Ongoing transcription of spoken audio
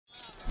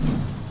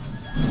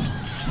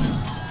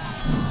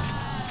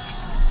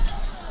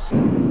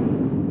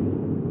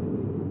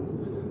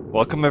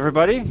Welcome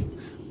everybody.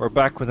 We're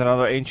back with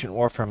another Ancient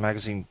Warfare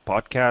Magazine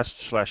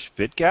podcast slash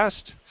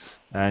vidcast.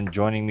 And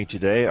joining me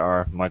today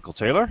are Michael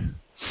Taylor.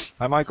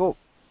 Hi Michael.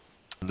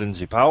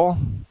 Lindsay Powell.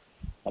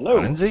 Hello.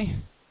 Hi, Lindsay.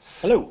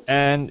 Hello.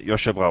 And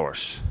Josho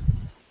Brouwers.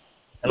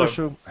 Hello.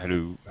 Josho.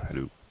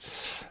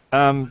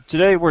 Hello.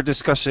 Today we're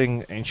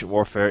discussing Ancient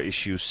Warfare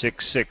issue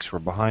 6.6. We're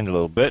behind a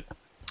little bit.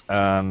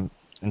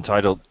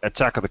 Entitled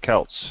Attack of the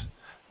Celts.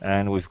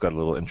 And we've got a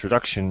little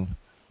introduction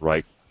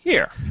right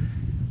here.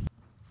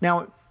 Now,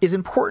 it is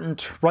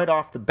important right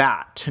off the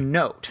bat to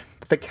note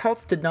that the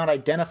Celts did not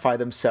identify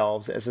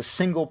themselves as a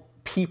single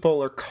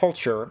people or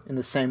culture in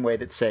the same way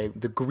that, say,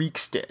 the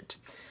Greeks did.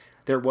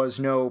 There was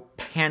no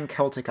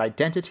pan-Celtic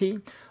identity,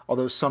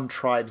 although some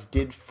tribes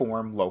did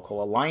form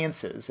local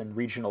alliances and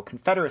regional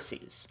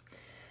confederacies.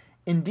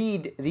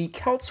 Indeed, the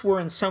Celts were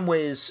in some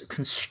ways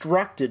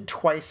constructed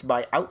twice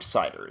by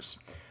outsiders,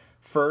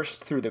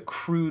 first through the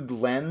crude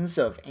lens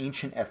of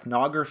ancient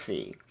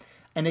ethnography,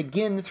 and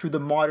again through the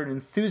modern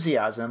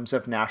enthusiasms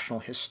of national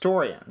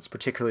historians,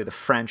 particularly the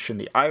French and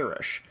the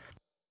Irish.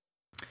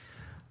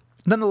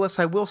 Nonetheless,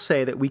 I will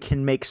say that we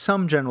can make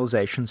some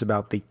generalizations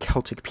about the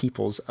Celtic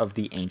peoples of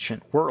the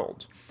ancient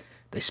world.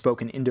 They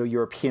spoke an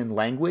Indo-European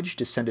language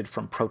descended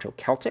from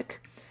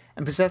Proto-Celtic,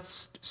 and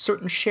possessed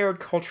certain shared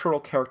cultural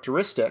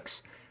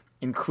characteristics,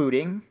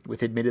 including,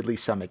 with admittedly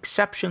some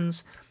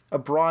exceptions, a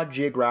broad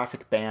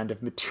geographic band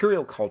of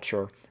material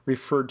culture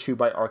referred to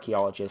by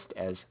archaeologists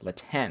as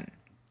Latin.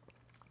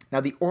 Now,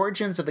 the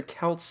origins of the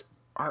Celts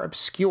are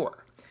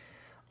obscure,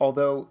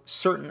 although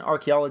certain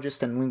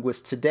archaeologists and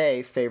linguists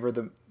today favor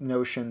the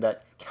notion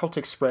that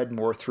Celtic spread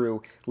more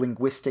through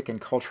linguistic and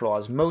cultural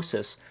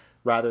osmosis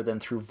rather than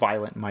through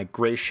violent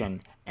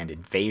migration and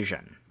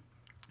invasion.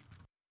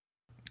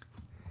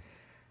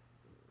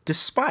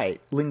 Despite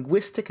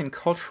linguistic and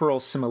cultural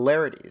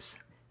similarities,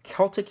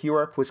 Celtic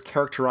Europe was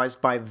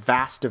characterized by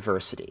vast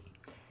diversity.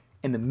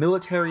 In the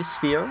military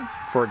sphere,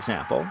 for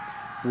example,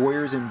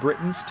 warriors in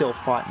Britain still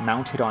fought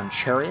mounted on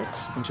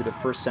chariots into the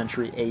 1st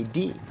century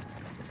AD.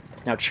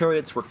 Now,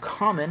 chariots were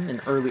common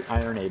in early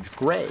Iron Age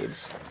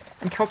graves,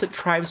 and Celtic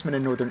tribesmen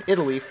in northern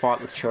Italy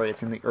fought with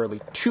chariots in the early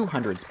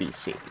 200s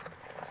BC.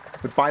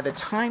 But by the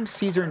time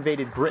Caesar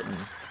invaded Britain,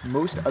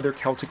 most other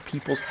Celtic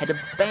peoples had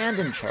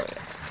abandoned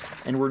chariots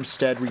and were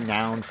instead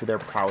renowned for their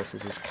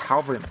prowesses as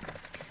cavalrymen.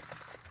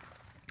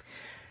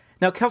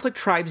 Now, Celtic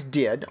tribes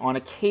did, on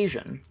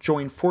occasion,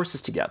 join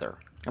forces together,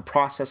 a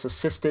process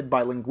assisted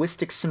by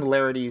linguistic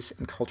similarities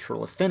and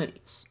cultural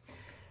affinities.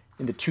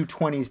 In the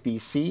 220s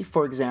BC,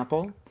 for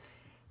example,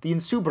 the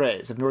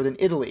Insubres of northern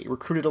Italy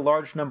recruited a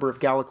large number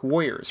of Gallic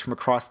warriors from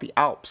across the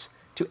Alps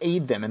to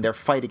aid them in their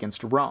fight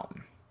against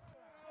Rome.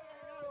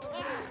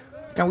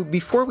 Now,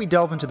 before we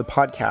delve into the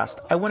podcast,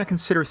 I want to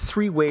consider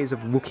 3 ways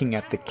of looking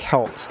at the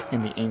Celt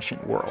in the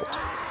ancient world.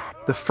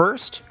 The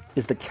first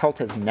is the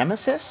Celt as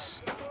nemesis.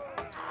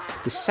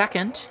 The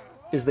second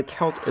is the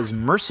Celt as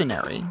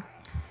mercenary.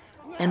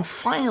 And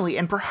finally,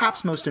 and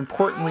perhaps most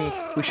importantly,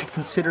 we should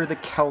consider the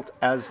Celt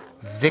as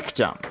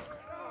victim.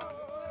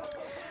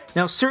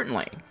 Now,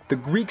 certainly, the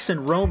Greeks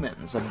and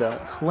Romans of the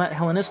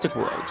Hellenistic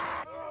world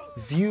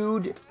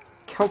viewed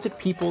Celtic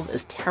peoples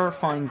as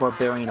terrifying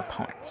barbarian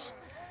opponents.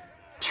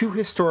 2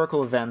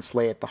 historical events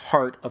lay at the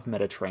heart of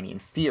Mediterranean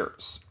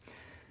fears.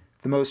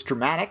 The most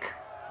dramatic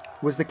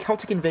was the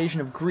Celtic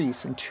invasion of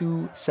Greece in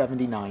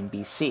 279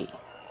 BC.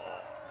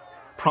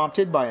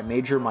 Prompted by a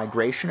major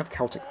migration of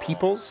Celtic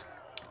peoples,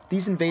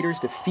 these invaders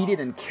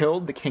defeated and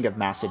killed the king of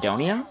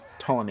Macedonia,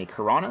 Ptolemy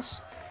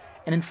Ceraunus,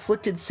 and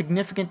inflicted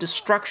significant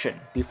destruction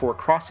before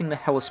crossing the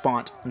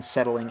Hellespont and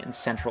settling in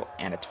central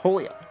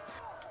Anatolia.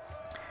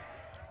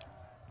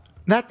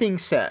 That being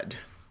said,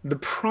 the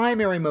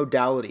primary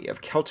modality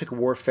of Celtic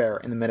warfare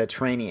in the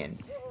Mediterranean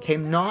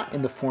came not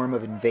in the form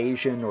of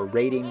invasion or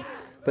raiding,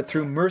 but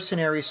through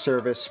mercenary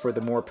service for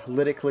the more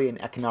politically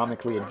and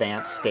economically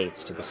advanced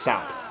states to the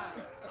south.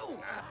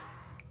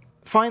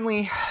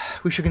 Finally,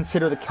 we should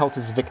consider the Celt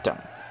as victim.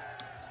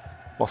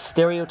 While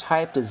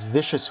stereotyped as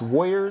vicious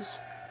warriors,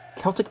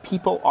 Celtic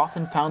people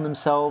often found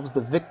themselves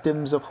the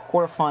victims of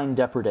horrifying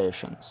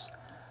depredations.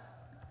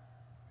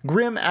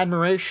 Grim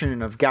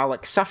admiration of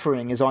Gallic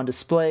suffering is on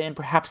display in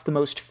perhaps the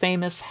most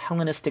famous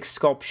Hellenistic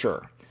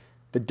sculpture,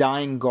 the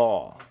Dying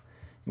Gaul,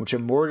 in which a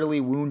mortally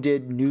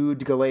wounded,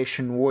 nude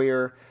Galatian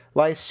warrior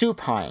lies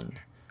supine,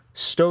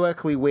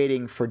 stoically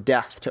waiting for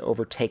death to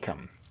overtake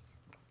him.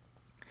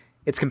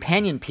 Its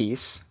companion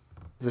piece,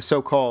 the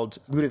so-called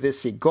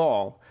Ludovisi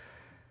Gaul,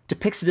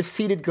 depicts a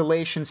defeated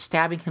Galatian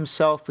stabbing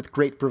himself with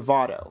great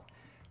bravado,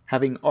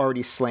 having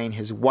already slain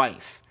his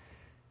wife.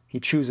 He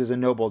chooses a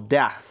noble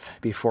death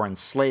before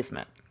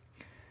enslavement.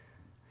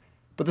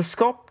 But the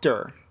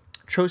sculptor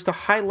chose to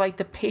highlight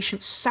the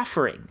patient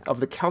suffering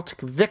of the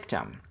Celtic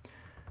victim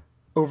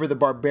over the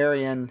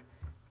barbarian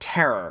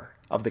terror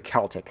of the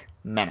Celtic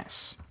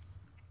menace.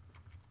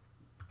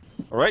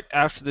 All right,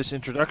 after this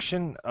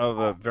introduction of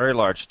a very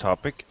large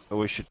topic,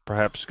 we should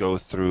perhaps go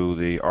through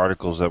the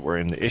articles that were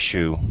in the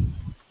issue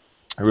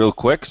real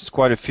quick. It's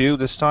quite a few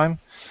this time.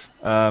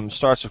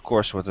 Starts, of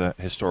course, with a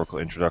historical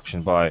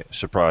introduction by,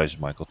 surprise,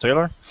 Michael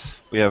Taylor.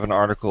 We have an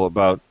article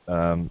about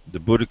the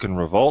Boudiccan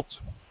revolt,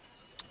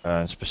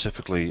 and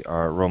specifically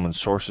our Roman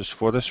sources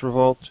for this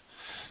revolt.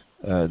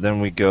 Then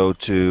we go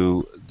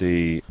to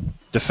the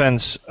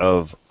defense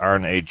of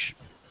Iron Age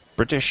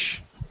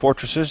British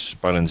fortresses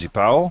by Lindsay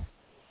Powell.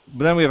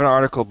 But then we have an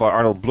article by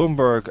Arnold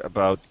Bloomberg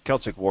about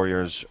Celtic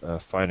warriors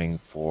fighting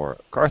for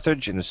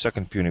Carthage in the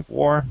Second Punic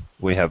War.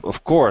 We have,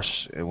 of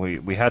course,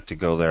 we had to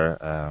go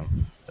there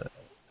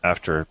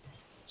after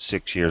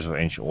 6 years of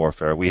ancient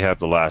warfare. We have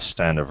the last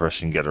stand of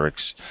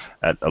Vercingetorix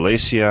at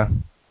Alesia,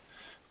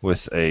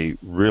 with a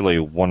really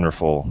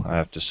wonderful, I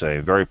have to say,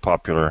 very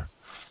popular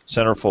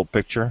centerfold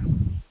picture.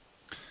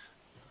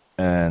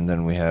 And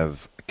then we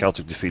have a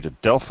Celtic defeat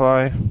at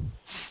Delphi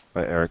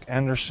by Eric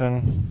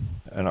Anderson,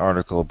 an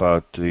article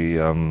about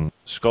the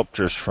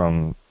sculptures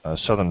from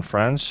southern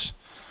France.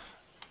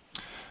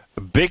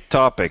 A big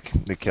topic,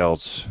 the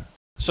Celts.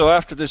 So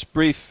after this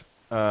brief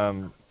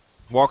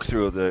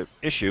walkthrough of the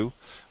issue,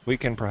 we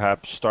can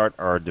perhaps start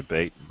our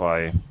debate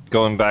by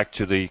going back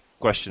to the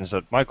questions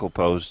that Michael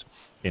posed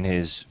in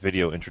his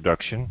video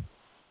introduction,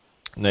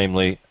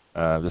 namely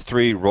the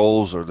three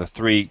roles or the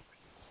three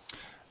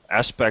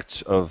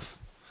aspects of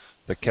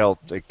the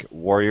Celtic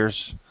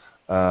warriors.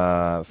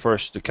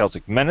 First, the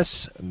Celtic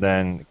menace,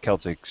 then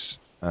Celts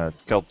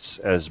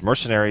as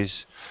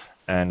mercenaries,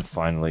 and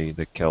finally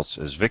the Celts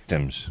as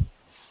victims.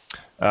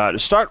 To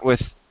start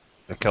with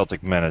the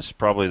Celtic menace,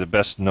 probably the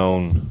best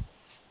known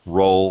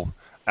role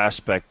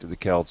aspect of the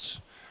Celts.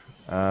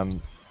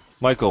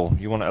 Michael,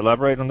 you want to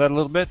elaborate on that a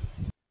little bit?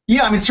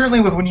 Yeah, I mean,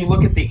 certainly when you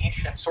look at the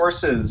ancient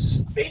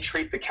sources, they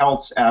treat the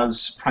Celts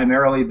as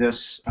primarily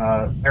this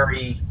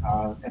very,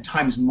 at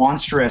times,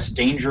 monstrous,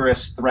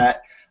 dangerous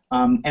threat.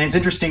 And it's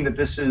interesting that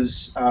this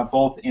is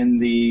both in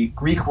the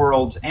Greek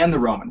world and the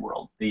Roman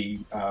world. The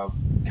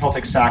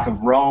Celtic sack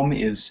of Rome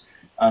is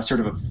sort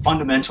of a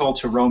fundamental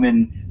to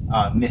Roman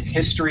myth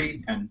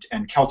history,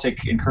 and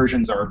Celtic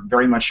incursions are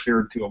very much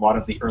feared through a lot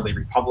of the early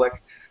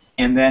Republic.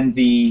 And then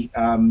the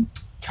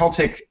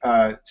Celtic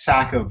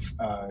sack of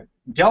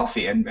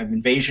Delphi, an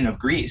invasion of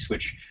Greece,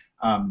 which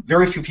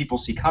very few people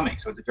see coming.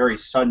 So it's a very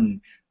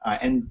sudden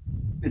and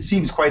it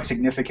seems quite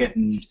significant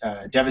and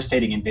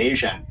devastating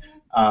invasion.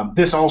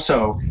 This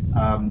also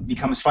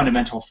becomes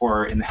fundamental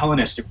for, in the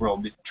Hellenistic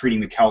world,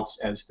 treating the Celts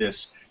as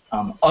this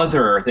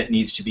other that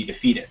needs to be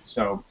defeated.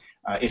 So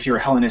if you're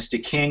a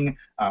Hellenistic king,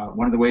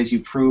 one of the ways you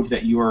prove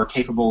that you are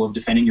capable of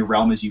defending your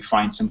realm is you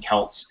find some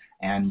Celts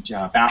and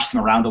bash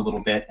them around a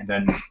little bit, and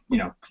then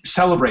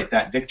celebrate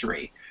that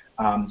victory.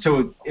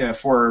 So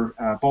for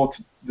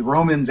both the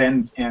Romans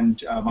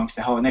and amongst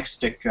the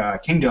Hellenistic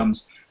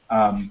kingdoms,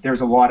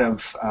 there's a lot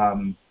of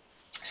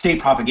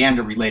state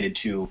propaganda related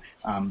to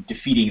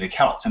defeating the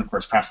Celts, and of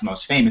course, perhaps the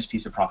most famous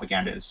piece of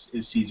propaganda is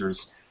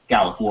Caesar's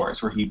Gallic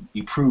Wars, where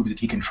he proves that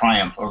he can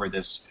triumph over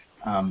this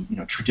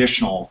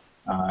traditional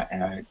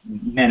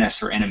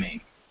menace or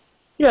enemy.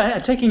 Yeah,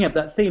 taking up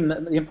that theme,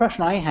 the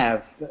impression I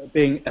have,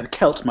 being a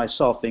Celt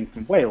myself, being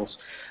from Wales,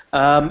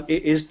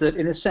 is that,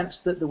 in a sense,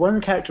 that the one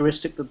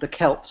characteristic that the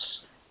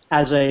Celts,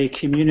 as a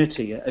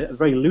community, a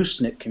very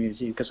loose-knit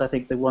community, because I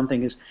think the one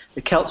thing is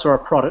the Celts are a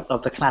product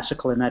of the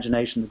classical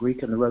imagination, the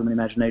Greek and the Roman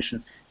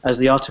imagination. As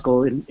the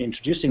article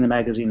introducing the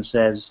magazine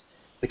says,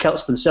 the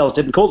Celts themselves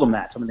didn't call them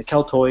that. I mean, the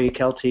Keltoi,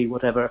 Kelti,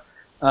 whatever,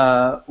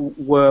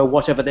 were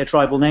whatever their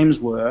tribal names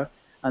were,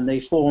 and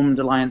they formed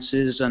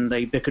alliances and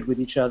they bickered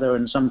with each other,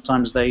 and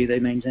sometimes they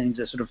maintained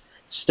a sort of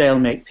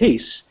stalemate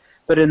peace.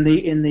 But in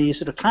the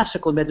sort of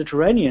classical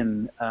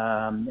Mediterranean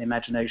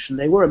imagination,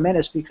 they were a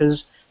menace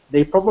because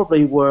they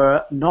probably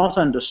were not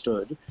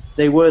understood.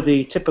 They were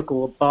the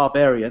typical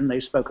barbarian.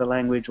 They spoke a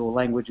language or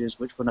languages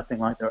which were nothing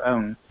like their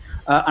own.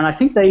 And I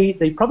think they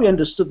probably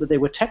understood that they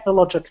were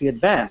technologically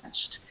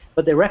advanced,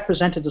 but they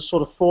represented a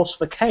sort of force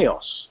for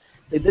chaos.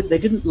 They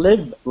didn't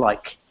live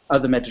like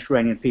other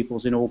Mediterranean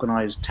peoples in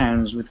organized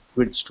towns with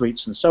grid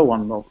streets and so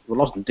on. Well, a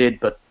lot of them did,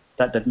 but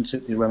that didn't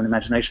suit the Roman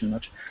imagination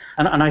much.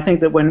 And I think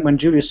that when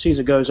Julius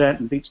Caesar goes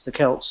out and beats the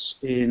Celts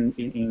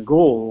in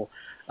Gaul,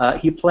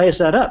 he plays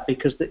that up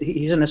because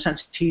he's, in a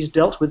sense, he's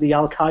dealt with the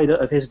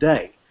Al-Qaeda of his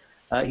day.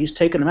 He's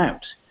taken them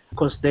out. Of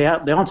course, they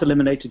aren't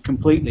eliminated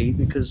completely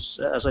because,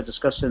 as I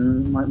discuss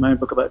in my own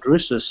book about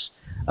Drusus,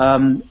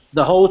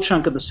 the whole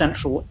chunk of the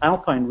central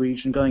Alpine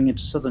region going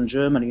into southern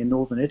Germany and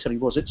northern Italy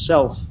was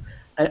itself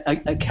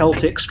a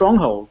Celtic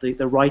stronghold. The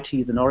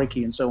Rheti, the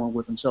Norici, and so on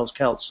were themselves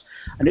Celts.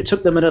 And it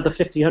took them another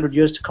 50, 100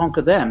 years to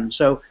conquer them.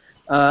 So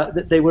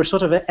they were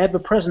sort of an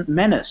ever-present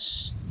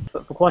menace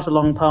for quite a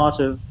long part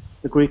of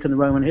the Greek and the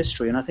Roman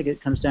history. And I think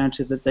it comes down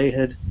to that they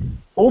had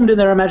formed in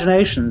their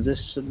imaginations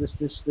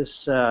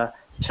this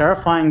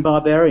terrifying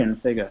barbarian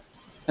figure.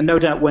 And no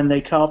doubt when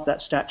they carved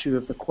that statue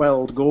of the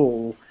quelled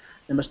Gaul,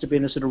 there must have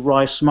been a sort of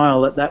wry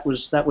smile that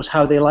was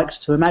how they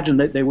liked to imagine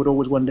that they would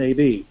always one day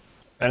be.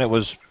 And it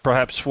was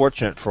perhaps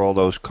fortunate for all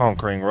those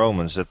conquering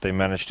Romans that they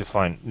managed to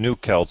find new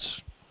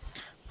Celts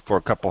for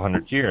a couple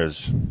hundred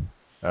years.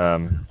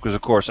 Because,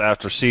 of course,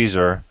 after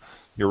Caesar,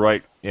 you're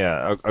right,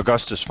 yeah,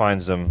 Augustus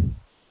finds them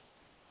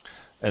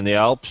and the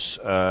Alps,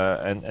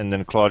 and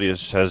then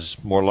Claudius has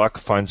more luck,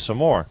 finds some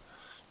more.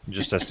 He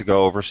just has to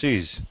go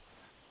overseas.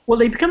 Well,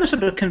 they become a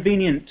sort of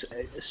convenient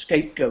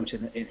scapegoat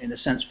in a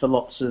sense for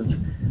lots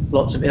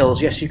of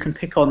ills. Yes, you can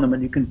pick on them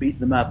and you can beat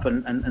them up,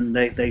 and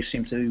they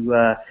seem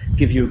to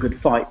give you a good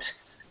fight.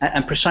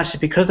 And precisely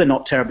because they're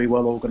not terribly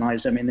well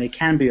organized, I mean, they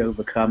can be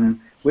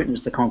overcome.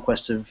 Witness the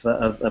conquest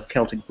of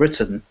Celtic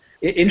Britain.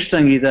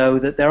 Interestingly, though,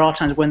 that there are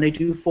times when they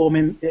do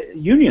form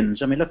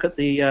unions. I mean, look at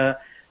the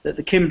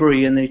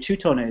Cimbri and the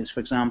Teutones, for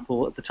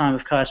example, at the time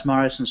of Caius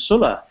Marius and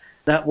Sulla.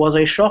 That was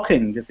a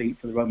shocking defeat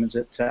for the Romans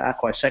at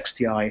Aquae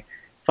Sextiae,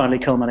 finally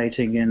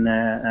culminating in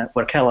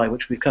Vercellae,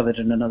 which we've covered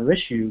in another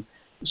issue.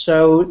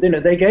 So,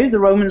 they gave the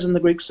Romans and the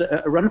Greeks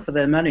a run for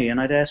their money,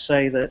 and I dare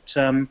say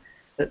that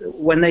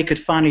when they could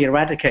finally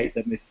eradicate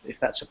them, if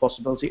that's a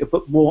possibility,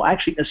 but more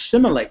actually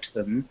assimilate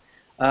them,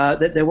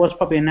 that there was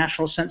probably a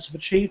national sense of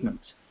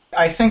achievement.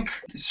 I think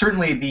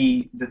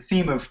certainly the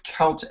theme of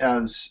Celt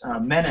as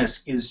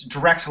menace is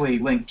directly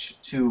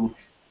linked to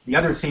the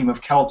other theme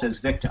of Celt as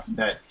victim,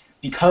 that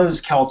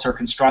because Celts are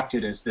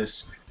constructed as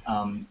this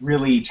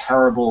really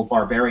terrible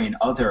barbarian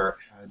other,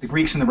 the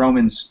Greeks and the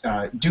Romans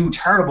do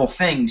terrible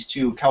things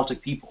to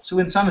Celtic peoples, who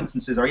in some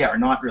instances are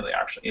not really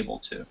actually able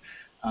to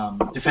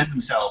defend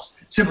themselves,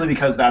 simply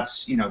because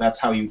that's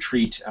how you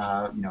treat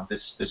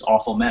this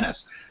awful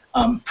menace.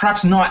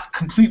 Perhaps not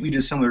completely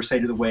dissimilar, say,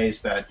 to the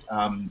ways that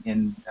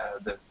in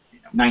the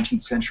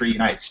 19th century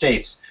United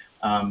States,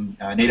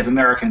 Native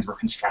Americans were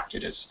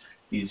constructed as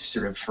these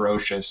sort of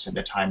ferocious and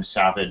at times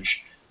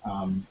savage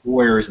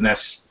warriors, and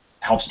this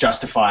helps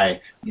justify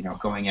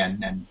going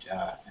in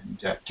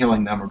and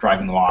killing them or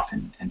driving them off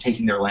and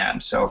taking their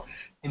land. So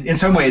in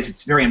some ways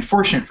it's very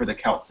unfortunate for the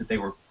Celts that they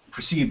were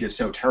perceived as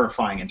so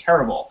terrifying and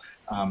terrible.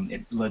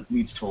 It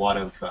leads to a lot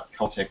of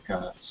Celtic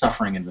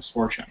suffering and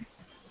misfortune.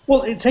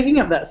 Well, taking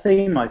up that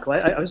theme, Michael,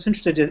 I was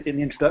interested in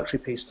the introductory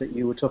piece that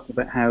you were talking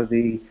about how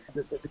the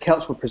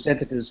Celts were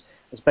presented as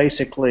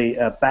basically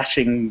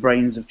bashing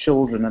brains of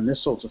children and this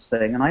sort of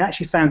thing. And I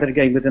actually found that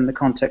again within the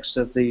context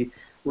of the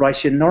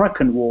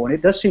Rhaetian-Norican War, and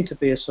it does seem to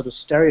be a sort of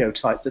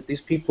stereotype that these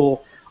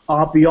people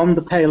are beyond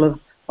the pale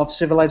of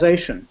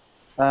civilization.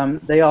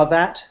 They are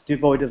that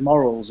devoid of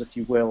morals, if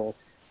you will,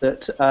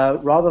 that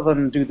rather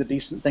than do the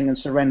decent thing and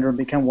surrender and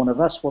become one of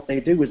us, what they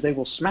do is they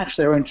will smash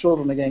their own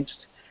children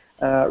against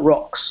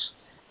rocks,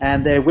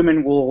 and their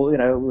women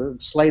will,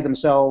 slay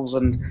themselves,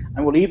 and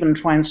will even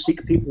try and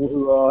seek people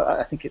who are,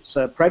 I think it's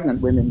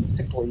pregnant women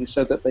particularly,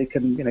 so that they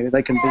can,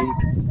 they can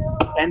be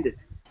ended.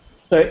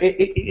 So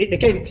it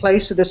again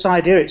plays to this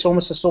idea. It's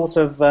almost a sort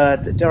of,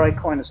 dare I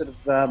coin a sort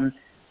of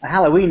a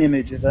Halloween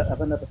image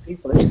of another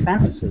people. It's a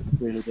fantasy,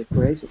 really, they've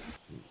created.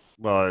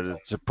 Well,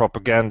 it's a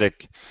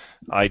propagandic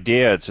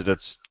idea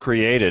that's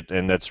created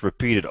and that's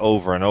repeated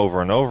over and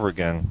over and over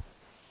again.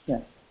 Yeah.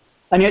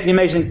 And yet the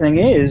amazing thing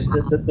is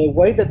that the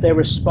way that they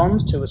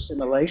respond to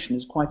assimilation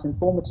is quite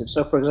informative.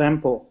 So, for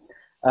example,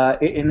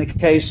 in the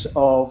case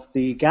of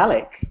the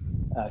Gallic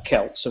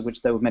Celts, of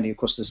which there were many, of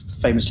course, there's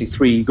famously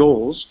 3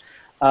 Gauls,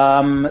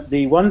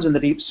 the ones in the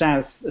deep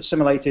south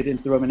assimilated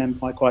into the Roman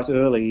Empire quite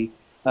early,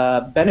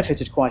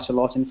 benefited quite a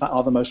lot, in fact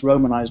are the most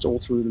Romanized all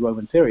through the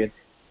Roman period.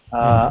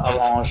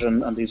 Orange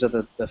and these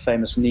other the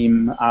famous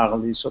Nîmes,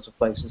 Arles, these sorts of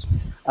places.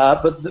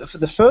 But for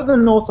the further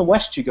north and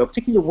west you go,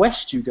 particularly the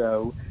west you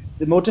go,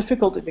 the more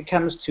difficult it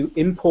becomes to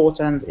import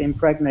and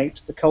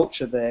impregnate the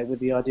culture there with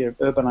the idea of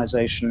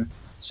urbanization,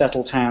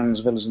 settled towns,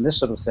 villas, and this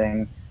sort of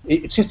thing.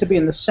 It seems to be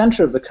in the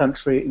center of the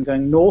country and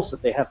going north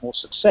that they have more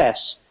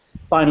success.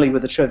 Finally,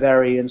 with the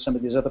Treveri and some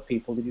of these other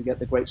people, that you get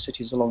the great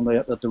cities along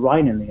the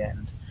Rhine in the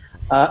end.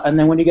 And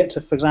then when you get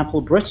to, for example,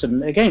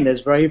 Britain, again,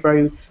 there's very,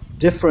 very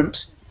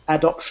different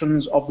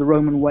adoptions of the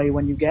Roman way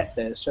when you get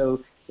there.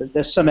 So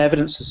there's some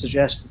evidence to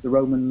suggest that the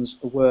Romans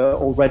were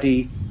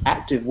already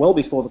active well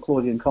before the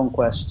Claudian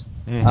conquest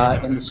in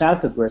the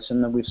south of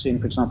Britain. And we've seen,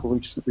 for example,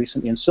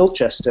 recently in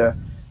Silchester,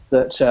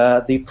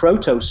 that the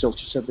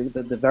proto-Silchester,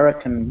 the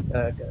Verican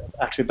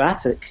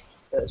Atrebatic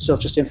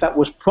Silchester, in fact,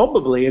 was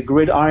probably a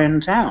gridiron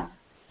town.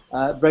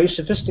 Very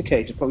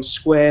sophisticated, probably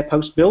square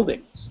post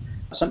buildings,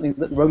 something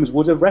that the Romans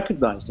would have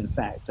recognized, in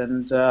fact.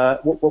 And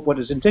what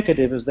is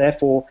indicative is,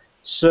 therefore,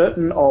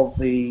 certain of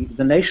the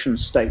nation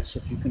states,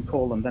 if you can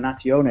call them, the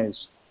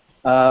nationes,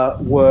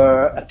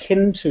 were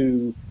akin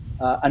to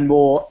and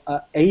more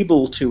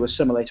able to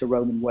assimilate a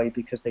Roman way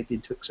because they'd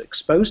been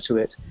exposed to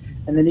it.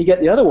 And then you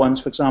get the other ones,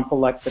 for example,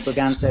 like the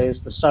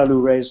Brigantes, the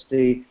Silures,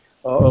 the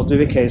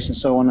Orduices, and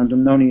so on, and the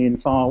Noni in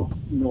far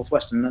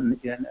northwestern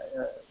and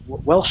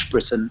Welsh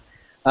Britain,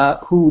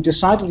 who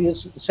decidedly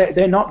say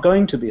they're not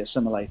going to be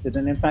assimilated.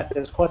 And in fact,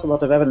 there's quite a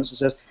lot of evidence that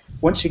says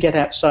once you get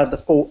outside the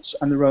forts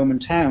and the Roman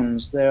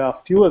towns, there are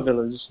fewer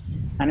villas,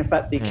 and in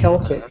fact the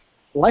Celtic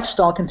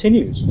lifestyle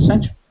continues for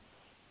centuries.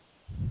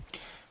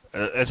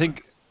 I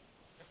think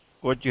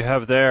what you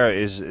have there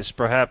is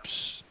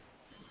perhaps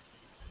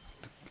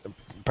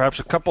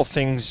a couple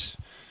things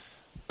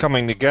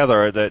coming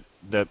together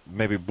that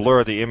maybe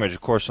blur the image.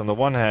 Of course, on the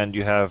one hand,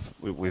 you have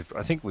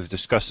I think we've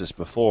discussed this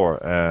before.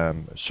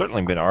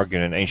 Certainly been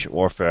arguing in ancient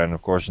warfare, and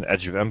of course in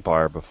Edge of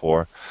Empire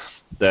before,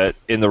 that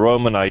in the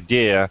Roman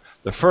idea,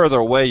 the further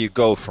away you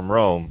go from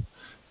Rome,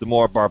 the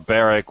more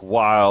barbaric,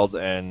 wild,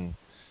 and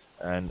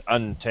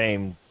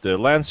untamed the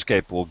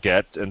landscape will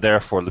get, and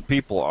therefore the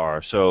people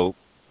are. So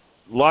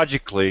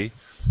logically,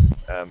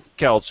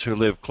 Celts who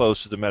live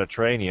close to the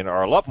Mediterranean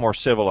are a lot more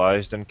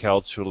civilized than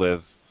Celts who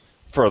live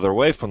further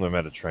away from the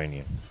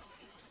Mediterranean.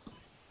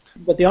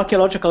 But the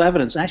archaeological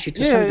evidence actually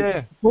to some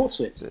degree supports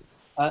it.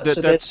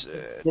 So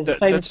there's a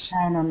famous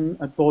town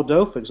at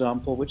Bordeaux, for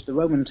example, which the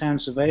Roman town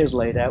surveyors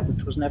laid out,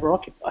 which was never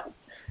occupied.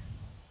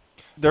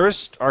 There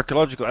is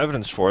archaeological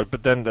evidence for it,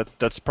 but then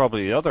that's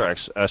probably the other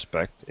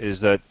aspect,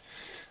 is that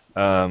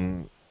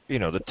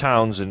the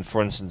towns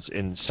for instance,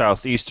 in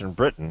southeastern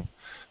Britain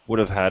would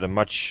have had a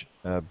much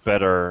would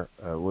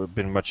have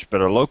been much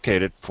better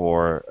located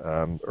for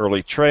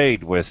early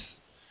trade with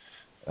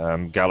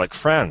Gallic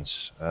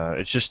France.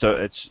 It's just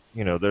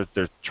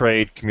their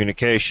trade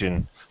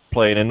communication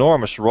play an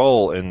enormous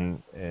role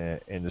in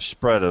the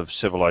spread of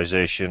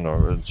civilization,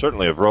 or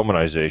certainly of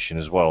Romanization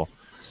as well.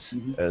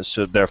 Mm-hmm.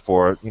 So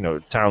therefore,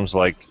 towns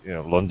like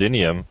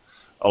Londinium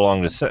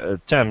along the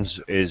Thames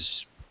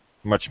is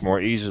much more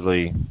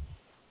easily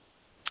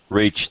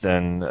reached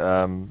than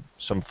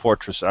some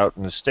fortress out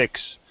in the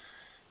sticks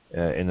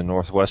in the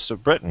northwest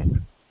of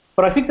Britain.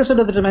 But I think there's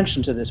another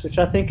dimension to this, which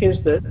I think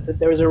is that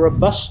there is a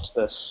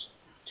robustness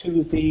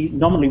to the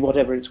nominally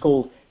whatever it's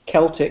called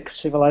Celtic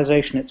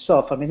civilization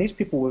itself. I mean, these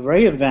people were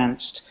very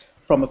advanced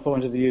from a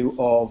point of view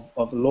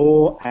of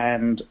law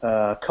and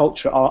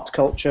culture, art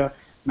culture,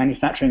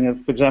 manufacturing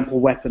of, for example,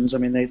 weapons. I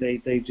mean,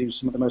 they do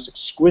some of the most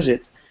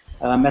exquisite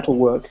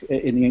metalwork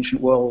in the ancient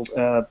world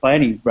by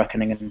any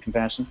reckoning and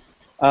comparison.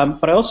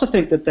 But I also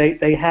think that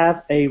they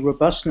have a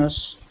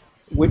robustness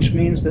which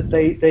means that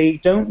they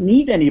don't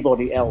need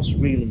anybody else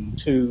really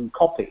to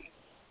copy.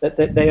 That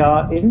they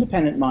are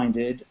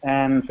independent-minded,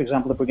 and for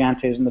example, the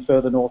Brigantes in the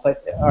further north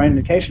are an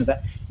indication of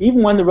that.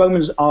 Even when the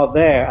Romans are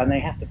there and they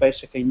have to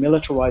basically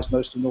militarize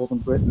most of northern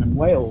Britain and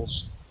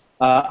Wales,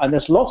 and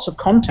there's lots of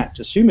contact,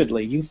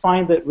 assumedly, you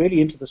find that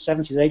really into the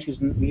 70s,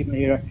 80s, and even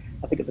here,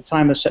 I think at the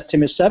time of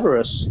Septimus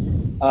Severus,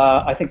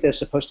 I think there's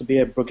supposed to be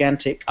a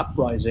Brigantic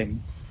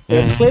uprising.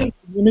 There are clearly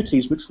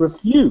communities which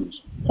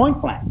refuse, point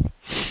blank,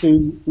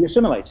 to be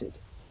assimilated.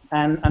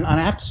 And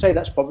I have to say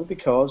that's probably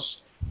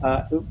because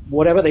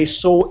whatever they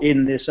saw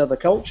in this other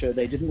culture,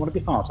 they didn't want to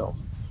be part of.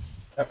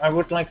 I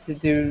would like to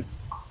do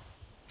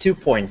 2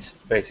 points,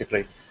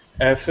 basically.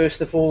 First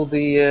of all,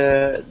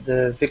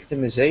 the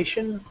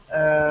victimization.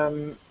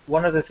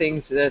 One of the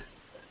things that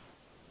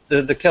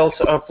the Celts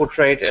are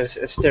portrayed as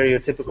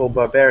stereotypical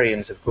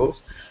barbarians, of course,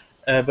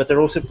 but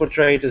they're also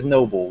portrayed as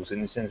nobles,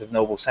 in the sense of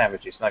noble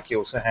savages, like you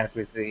also had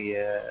with the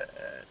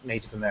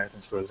Native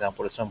Americans, for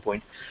example, at some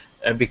point,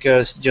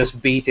 because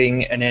just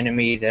beating an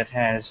enemy that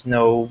has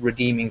no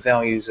redeeming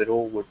values at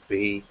all would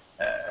be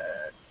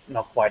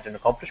not quite an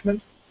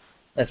accomplishment.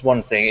 That's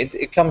one thing.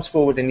 It comes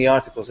forward in the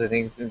articles. I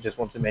think I just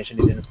want to mention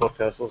it in the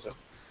podcast also.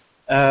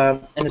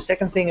 And the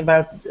second thing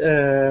about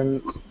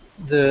the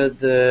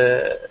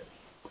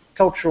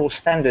cultural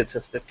standards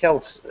of the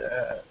Celts,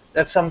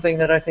 that's something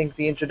that I think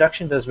the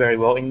introduction does very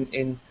well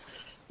in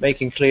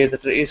making clear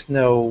that there is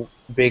no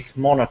big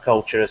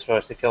monoculture as far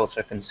as the Celts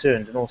are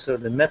concerned. And also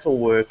the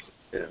metalwork,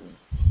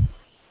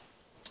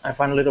 I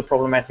find a little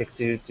problematic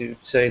to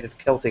say that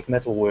Celtic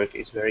metalwork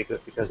is very good,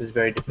 because it's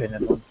very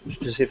dependent on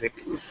specific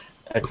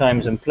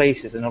times and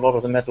places, and a lot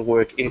of the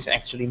metalwork is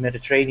actually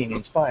Mediterranean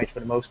inspired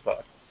for the most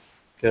part.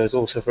 Because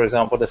also, for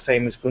example, the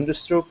famous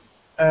Gundestrup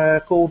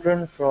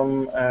cauldron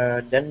from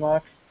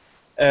Denmark,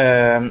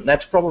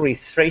 that's probably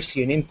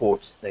Thracian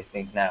import, they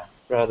think now,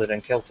 rather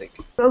than Celtic.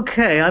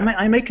 Okay,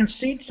 I may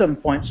concede some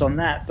points on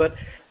that, but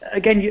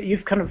again,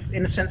 you've kind of,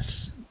 in a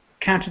sense,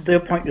 countered the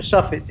point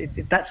yourself.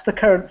 That's the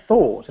current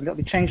thought, and it'll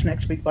be changed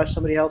next week by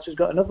somebody else who's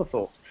got another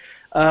thought.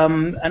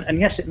 And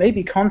yes, it may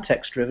be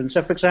context-driven.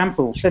 So, for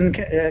example, Llyn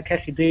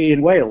Celli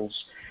in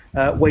Wales,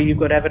 where you've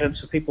got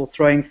evidence of people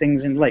throwing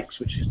things in lakes,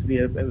 which is to be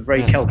a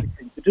very Celtic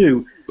thing to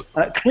do,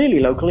 clearly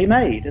locally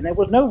made, and there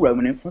was no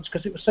Roman influence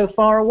because it was so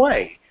far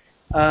away.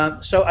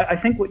 So I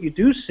think what you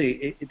do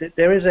see,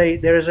 there is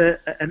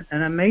an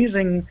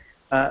amazing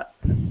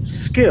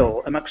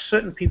skill amongst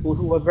certain people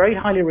who are very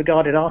highly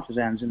regarded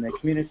artisans in their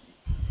community.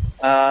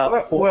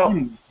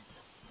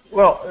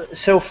 Well,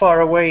 so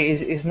far away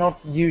is not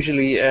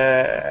usually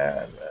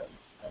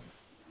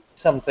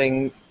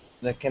something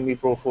that can be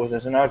brought forth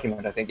as an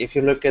argument. I think if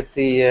you look at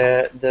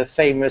the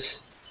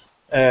famous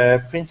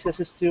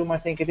princess's tomb, I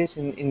think it is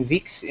in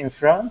Vix in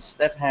France,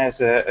 that has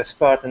a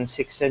Spartan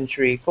 6th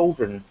century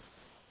cauldron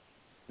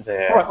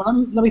there. All right,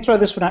 well, let me throw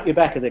this one at your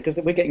back of it, because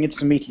we're getting into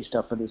some meaty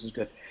stuff, and this is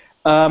good.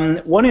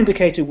 One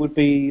indicator would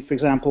be, for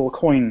example,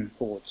 coin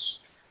hoards.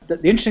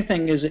 The interesting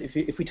thing is,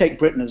 if we take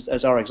Britain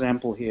as our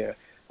example here,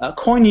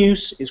 coin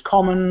use is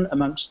common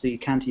amongst the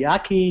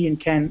Cantiaci in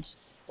Kent,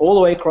 all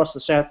the way across the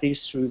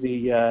southeast through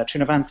the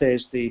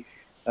Trinovantes, the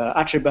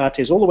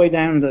Atrebates, all the way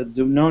down the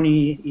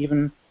Dumnoni,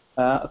 even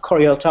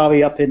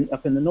Corioltavi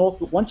up in the north.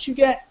 But once you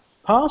get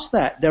past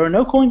that, there are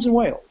no coins in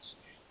Wales.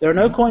 There are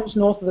no coins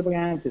north of the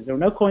Brigantes. There are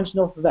no coins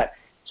north of that.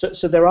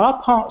 So there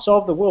are parts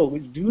of the world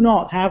which do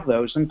not have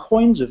those, and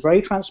coins are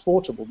very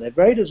transportable. They're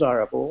very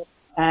desirable,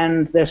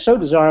 and they're so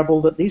desirable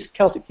that these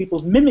Celtic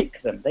peoples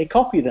mimic them. They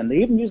copy them. They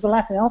even use the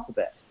Latin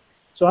alphabet.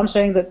 So I'm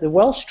saying that the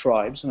Welsh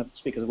tribes, and I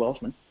speak as a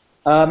Welshman,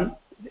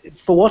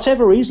 for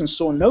whatever reason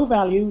saw no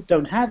value,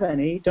 don't have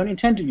any, don't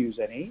intend to use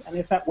any, and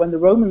in fact when the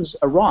Romans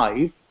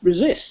arrive,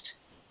 resist.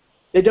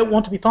 They don't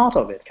want to be part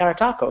of it.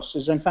 Karatakos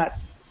is in fact,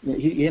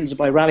 he ends up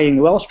by rallying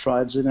the Welsh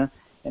tribes in an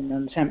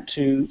attempt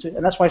to,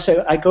 and that's why I say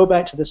I go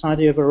back to this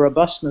idea of a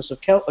robustness of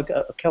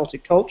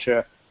Celtic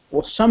culture,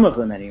 or some of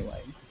them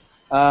anyway,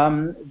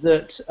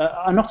 that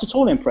are not at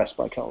all impressed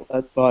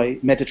by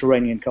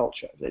Mediterranean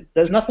culture.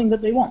 There's nothing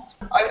that they want.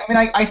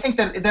 I think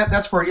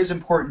that's where it is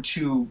important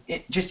to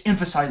just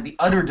emphasize the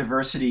utter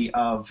diversity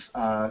of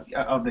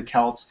the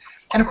Celts.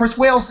 And of course,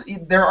 Wales,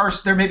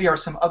 there maybe are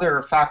some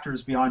other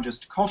factors beyond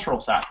just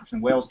cultural factors.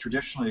 And Wales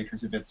traditionally,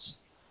 because of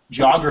its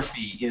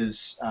geography,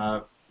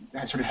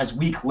 has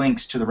weak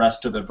links to the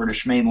rest of the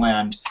British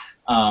mainland,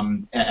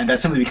 and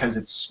that's simply because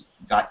it's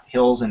got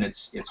hills and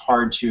it's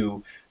hard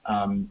to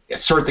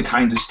assert the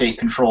kinds of state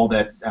control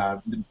that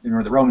the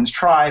Romans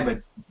try,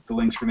 but the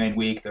links remain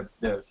weak.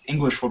 The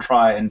English will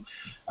try, and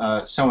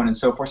so on and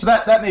so forth. So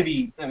that may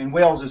be. I mean,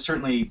 Wales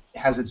certainly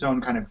has its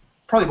own kind of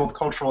probably both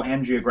cultural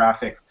and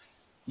geographic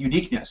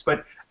uniqueness,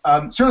 but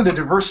certainly the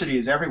diversity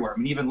is everywhere. I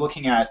mean, even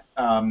looking at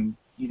the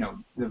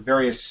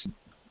various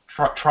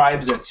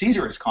tribes that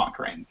Caesar is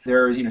conquering.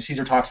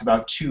 Caesar talks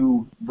about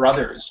two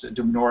brothers,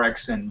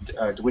 Dumnorix and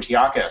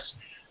Dwitiacus,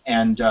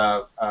 and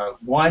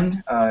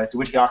one,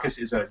 Dwitiacus,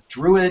 is a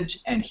druid,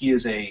 and he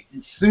is an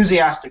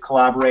enthusiastic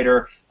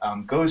collaborator,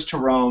 goes to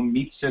Rome,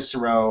 meets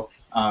Cicero,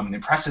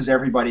 impresses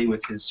everybody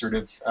with his sort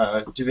of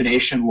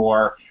divination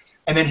lore,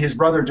 and then his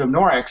brother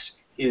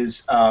Dumnorix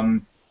is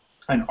an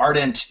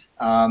ardent,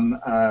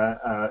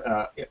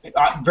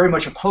 very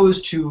much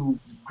opposed to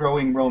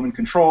growing Roman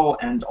control,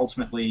 and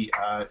ultimately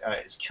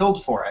is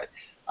killed for it.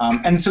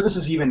 And so this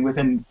is even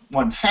within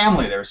one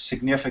family. There's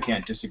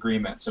significant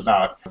disagreements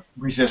about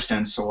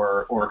resistance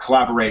or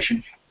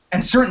collaboration.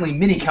 And certainly,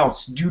 many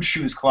Celts do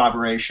choose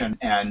collaboration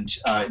and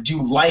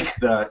do like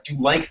some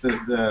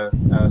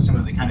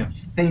of the kind of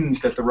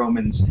things that the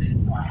Romans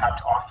have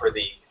to offer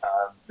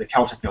the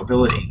Celtic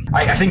nobility.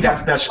 I think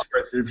that's just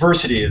where the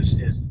diversity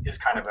is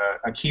kind of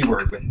a key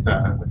word with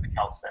the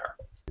Celts there.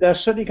 There are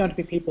certainly going to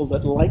be people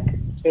that like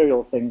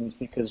material things,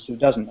 because who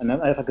doesn't? And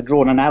if I could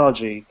draw an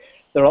analogy,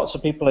 there are lots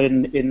of people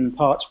in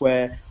parts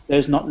where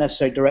there's not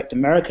necessarily direct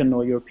American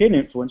or European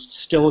influence,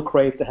 still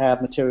crave to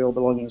have material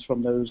belongings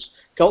from those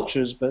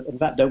cultures, but in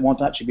fact don't want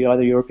to actually be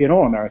either European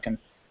or American.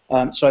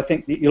 So I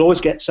think you'll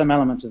always get some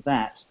element of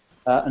that.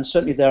 And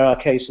certainly there are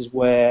cases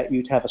where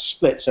you'd have a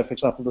split. So, for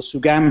example, the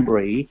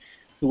Sugambri,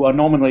 who are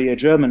nominally a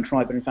German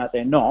tribe, but in fact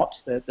they're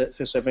not.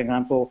 So, for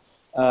example,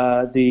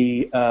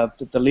 the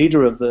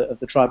leader of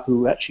the tribe,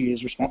 who actually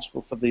is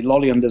responsible for the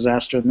Lollian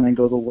disaster and then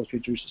goes all the way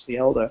through Drusus the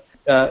Elder,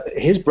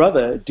 his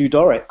brother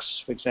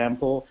Dudorix, for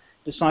example,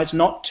 decides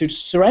not to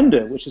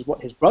surrender, which is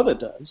what his brother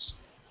does,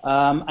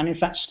 and in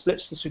fact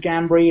splits the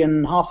Sugambri,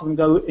 and half of them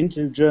go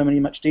into Germany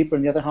much deeper,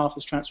 and the other half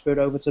is transferred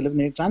over to live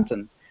near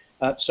Xanten.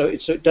 So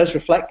it does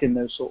reflect in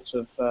those sorts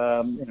of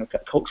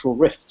cultural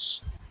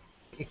rifts.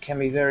 It can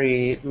be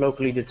very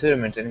locally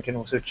determined, and it can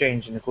also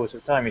change in the course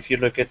of time. If you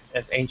look at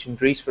ancient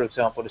Greece, for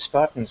example, the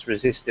Spartans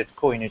resisted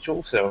coinage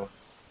also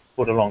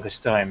for the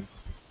longest time,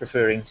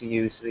 preferring to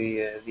use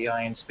the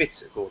iron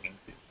spits according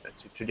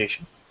to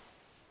tradition.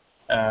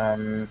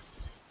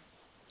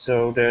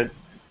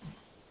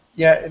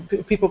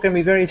 People can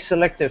be very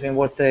selective in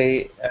what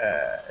they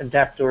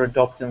adapt or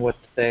adopt and what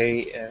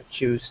they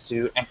choose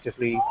to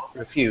actively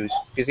refuse.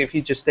 Because if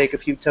you just take a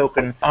few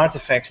token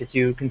artifacts that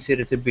you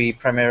consider to be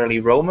primarily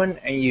Roman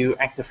and you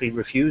actively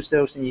refuse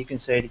those, then you can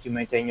say that you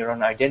maintain your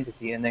own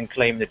identity and then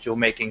claim that you're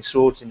making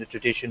swords in the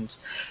traditions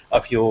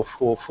of your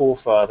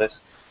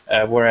forefathers,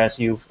 whereas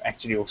you've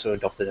actually also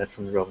adopted that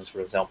from the Romans, for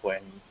example,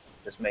 and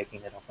just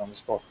making that up on the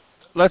spot.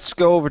 Let's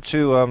go over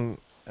to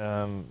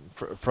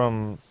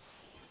from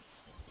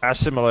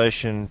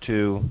assimilation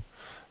to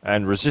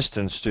and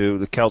resistance to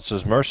the Celts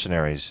as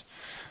mercenaries,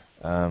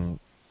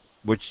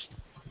 which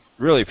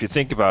really, if you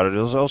think about it,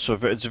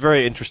 it's a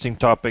very interesting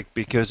topic,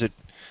 because it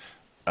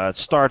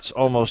starts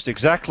almost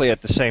exactly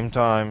at the same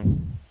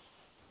time,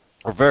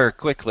 or very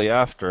quickly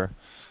after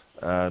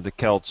the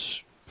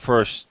Celts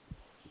first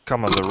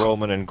come on the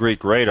Roman and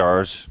Greek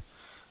radars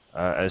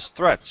as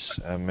threats.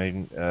 I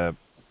mean,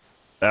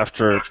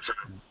 after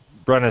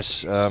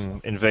Brennus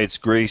invades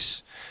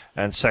Greece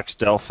and sacks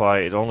Delphi,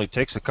 it only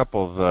takes a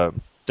couple of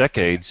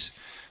decades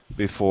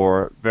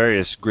before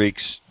various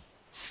Greeks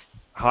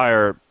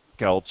hire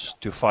Celts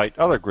to fight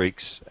other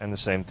Greeks, and the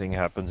same thing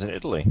happens in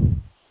Italy.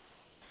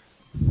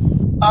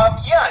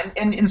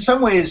 And in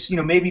some ways,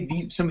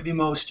 maybe some of the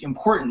most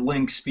important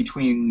links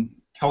between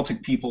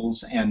Celtic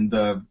peoples and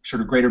the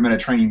sort of greater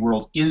Mediterranean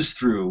world is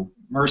through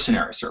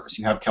mercenary service.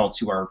 You have Celts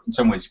who are in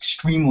some ways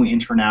extremely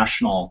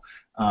international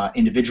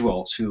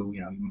individuals who,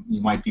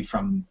 you might be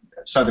from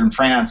southern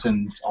France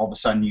and all of a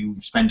sudden you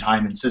spend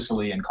time in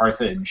Sicily and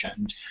Carthage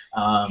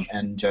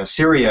and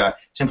Syria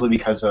simply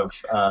because of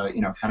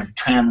kind of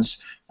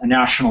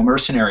transnational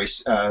mercenary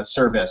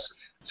service.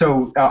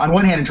 So on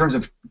one hand, in terms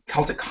of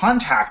Celtic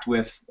contact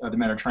with the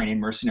Mediterranean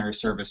mercenary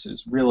service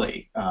is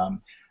really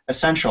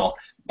essential.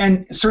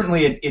 And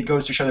certainly it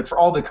goes to show that for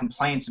all the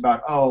complaints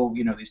about,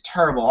 these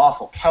terrible,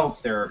 awful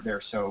Celts,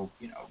 they're so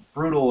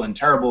brutal and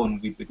terrible,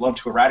 and we'd love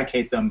to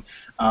eradicate them.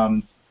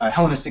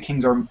 Hellenistic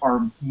kings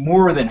are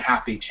more than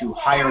happy to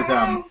hire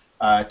them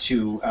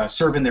to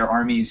serve in their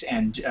armies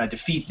and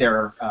defeat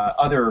their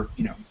other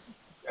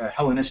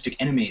Hellenistic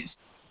enemies.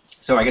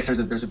 So I guess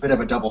there's a bit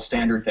of a double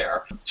standard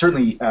there.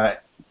 Certainly,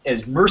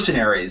 as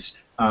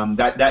mercenaries,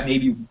 that may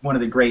be one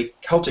of the great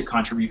Celtic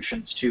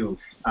contributions to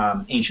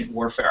ancient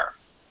warfare.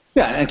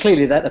 Yeah, and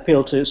clearly that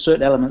appealed to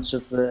certain elements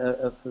of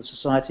the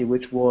society,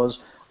 which was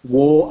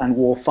war and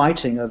war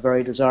fighting are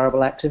very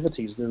desirable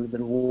activities. The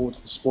rewards,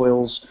 the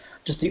spoils,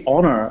 just the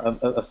honour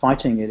of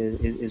fighting it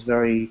is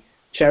very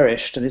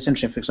cherished. And it's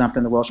interesting, for example,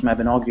 in the Welsh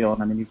Mabinogion,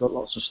 I mean, you've got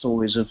lots of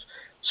stories of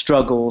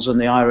struggles, and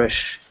the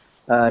Irish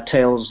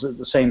tales,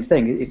 the same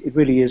thing. It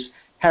really is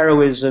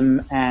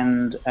heroism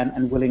and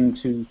willing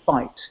to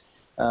fight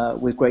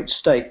with great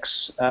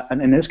stakes,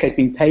 and in this case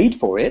being paid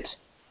for it,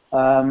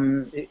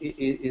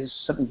 is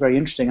something very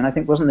interesting. And I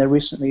think, wasn't there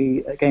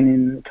recently, again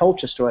in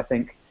Colchester, I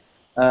think,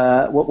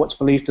 what's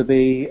believed to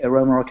be a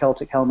Roman or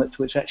Celtic helmet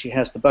which actually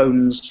has the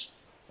bones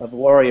of a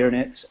warrior in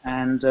it,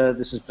 and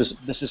this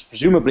is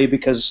presumably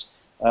because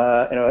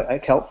a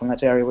Celt from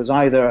that area was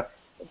either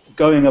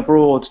going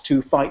abroad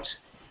to fight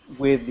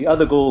with the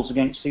other Gauls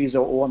against Caesar,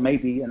 or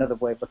maybe another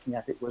way of looking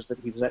at it was that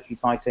he was actually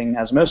fighting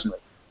as a mercenary.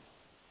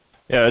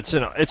 Yeah, it's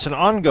an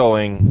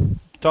ongoing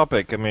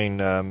topic. I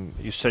mean,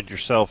 you said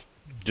yourself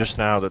just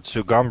now that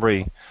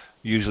Sugambri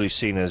usually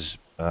seen as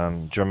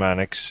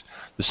Germanics.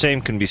 The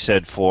same can be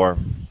said for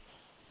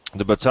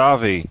the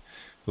Batavi,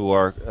 who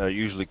are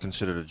usually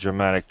considered a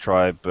Germanic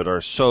tribe, but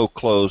are so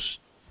close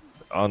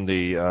on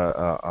the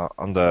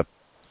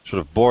sort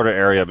of border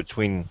area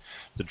between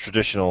the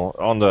traditional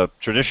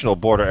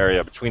border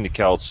area between the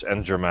Celts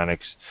and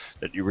Germanics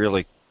that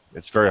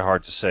it's very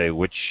hard to say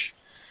which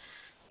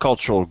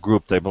cultural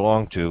group they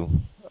belong to.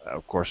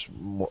 Of course,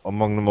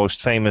 among the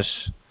most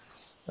famous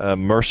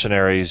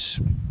mercenaries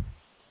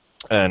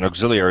and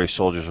auxiliary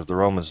soldiers of the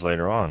Romans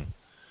later on.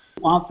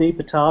 Aren't the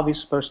Batavi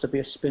supposed to be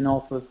a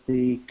spin-off of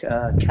the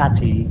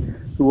Catti,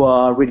 who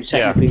are really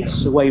technically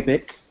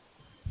Suebic?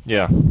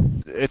 Yeah,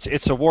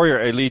 it's a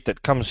warrior elite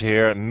that comes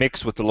here and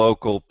mixed with the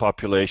local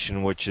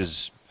population, which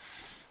is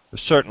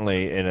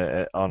certainly in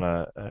a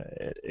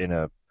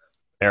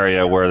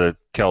area where the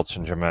Celts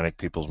and Germanic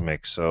peoples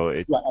mix. So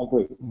I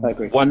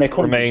agree. What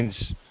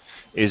remains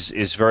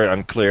is very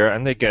unclear,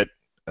 and they get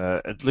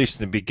at least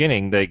in the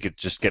beginning they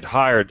just get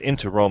hired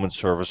into Roman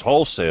service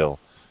wholesale.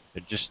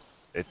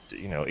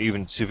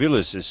 Even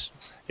Civilis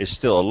is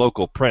still a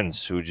local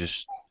prince who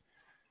just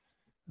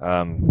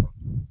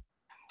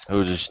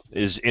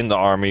is in the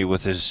army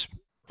with his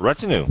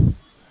retinue,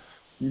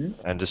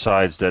 and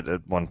decides that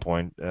at one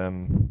point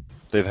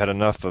they've had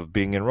enough of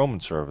being in Roman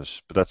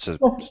service. But that's a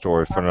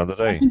story for another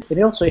day.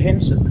 It also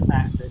hints at the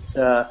fact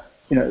that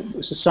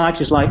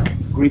societies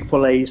like Greek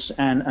police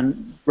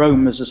and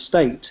Rome as a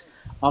state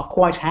are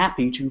quite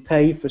happy to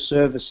pay for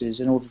services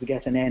in order to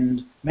get an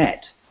end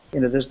met.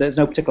 There's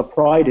no particular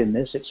pride in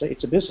this. It's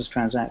a business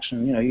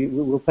transaction.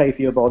 We'll pay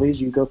for your bodies.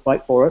 You go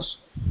fight for us,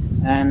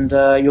 and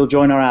you'll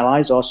join our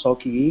allies, our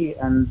Solkii,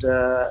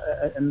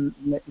 and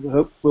we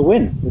hope we'll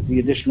win with the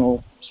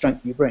additional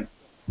strength you bring.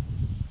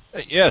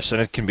 Yes,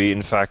 and it can be,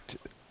 in fact,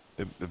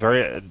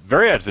 very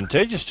very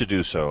advantageous to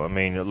do so. I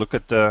mean, look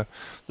at the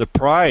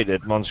pride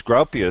at Mons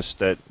Graupius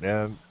that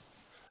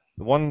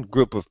one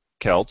group of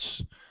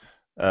Celts,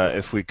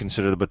 if we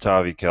consider the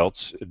Batavi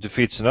Celts,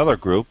 defeats another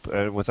group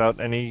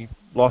without any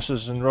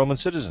losses in Roman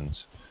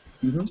citizens.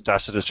 As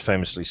Tacitus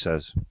famously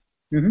says.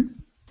 One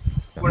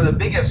of the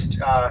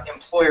biggest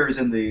employers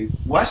in the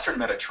Western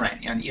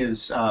Mediterranean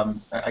is,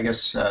 I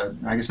guess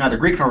neither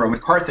Greek nor Roman.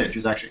 Carthage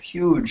is actually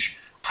huge,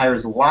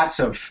 hires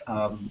lots of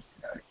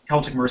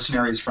Celtic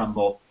mercenaries from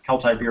both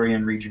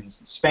Celtiberian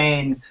regions in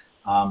Spain,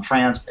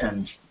 France,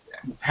 and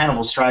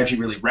Hannibal's strategy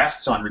really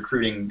rests on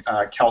recruiting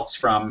Celts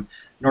from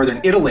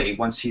northern Italy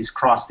once he's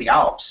crossed the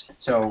Alps.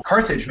 So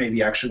Carthage may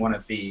be actually one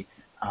of the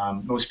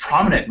most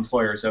prominent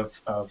employers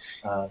of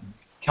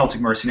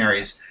Celtic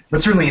mercenaries,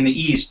 but certainly in the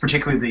east,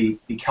 particularly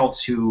the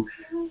Celts who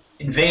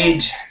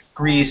invade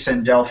Greece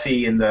and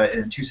Delphi in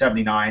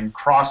 279,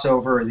 cross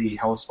over the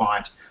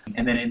Hellespont,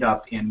 and then end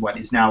up in what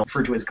is now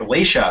referred to as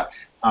Galatia.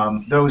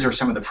 Those are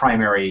some of the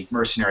primary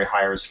mercenary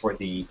hires for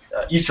the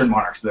eastern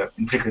monarchs,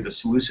 in particular the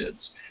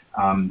Seleucids.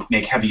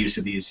 Make heavy use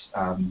of these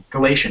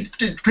Galatians,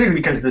 particularly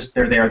because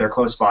they're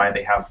close by,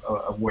 they have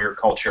a warrior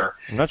culture.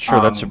 I'm not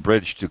sure that's a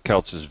bridge to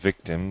Celts'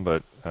 victim,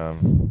 but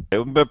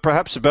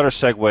perhaps a better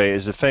segue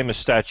is a famous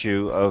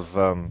statue of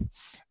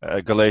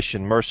a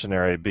Galatian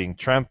mercenary being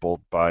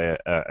trampled by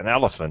an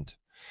elephant.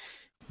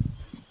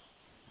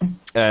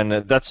 And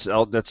that's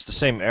the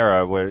same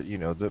era where, you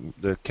know,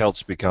 the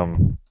Celts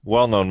become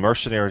well-known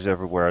mercenaries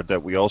everywhere.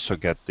 That we also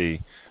get the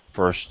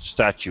first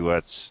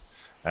statuettes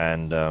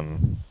and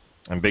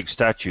big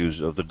statues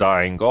of the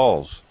dying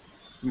Gauls.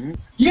 Mm-hmm.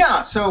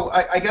 Yeah, so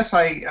I guess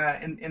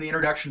in the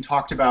introduction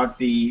talked about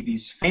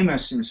these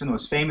famous, some of the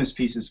most famous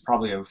pieces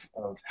probably of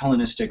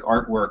Hellenistic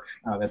artwork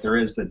that there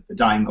is, the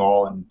Dying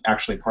Gaul, and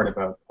actually part of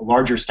a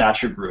larger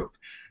statue group,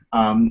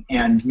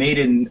 and made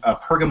in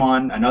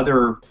Pergamon,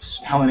 another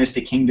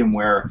Hellenistic kingdom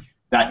where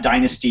that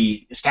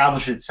dynasty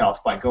established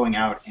itself by going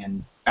out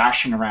and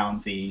bashing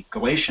around the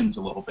Galatians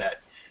a little bit.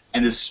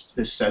 And this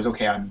says,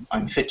 okay,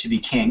 I'm fit to be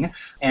king,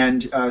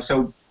 and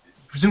so.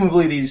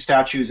 Presumably these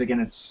statues,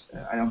 again,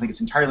 I don't think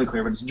it's entirely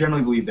clear, but it's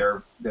generally believed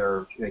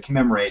they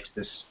commemorate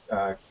this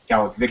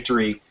Gallic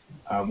victory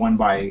won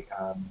by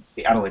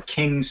the Attalid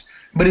kings.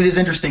 But it is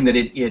interesting that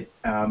it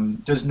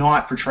does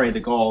not portray the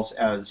Gauls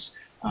as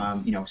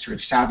sort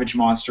of savage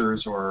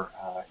monsters or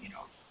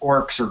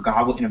orcs or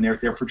goblins.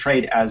 They're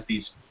portrayed as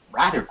these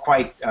rather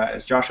quite,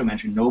 as Josho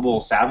mentioned,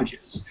 noble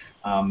savages,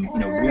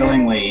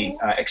 willingly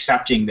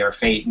accepting their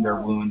fate and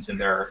their wounds and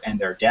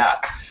their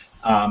death.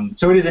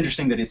 So it is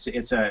interesting that it's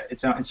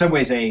in some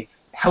ways a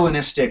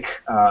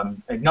Hellenistic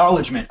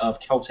acknowledgement of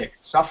Celtic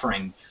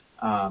suffering,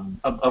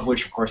 of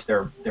which, of course,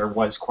 there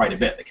was quite a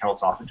bit. The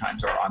Celts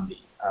oftentimes are on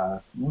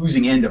the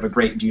losing end of a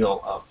great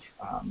deal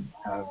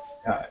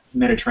of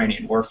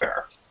Mediterranean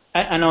warfare.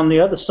 And on the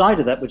other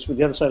side of that, which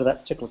the other side of that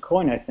particular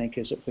coin, I think,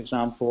 is that, for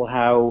example,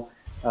 how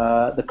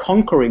the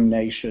conquering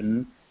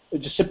nation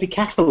just simply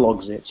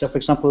catalogues it. So, for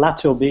example, La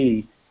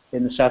Turbie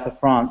in the south of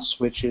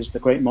France, which is the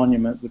great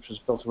monument which was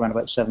built around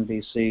about 7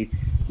 BC,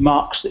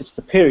 it's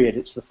the period,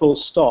 it's the full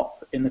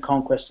stop in the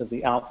conquest of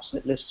the Alps,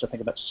 and it lists, I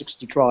think, about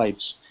 60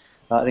 tribes.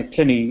 I think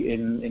Pliny,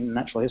 in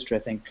natural history, I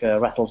think,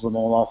 rattles them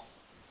all off.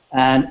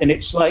 And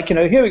it's like,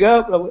 here we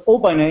go, all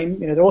by name,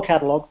 they're all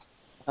catalogued,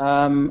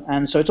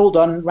 and so it's all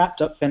done,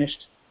 wrapped up,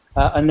 finished.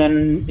 And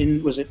then,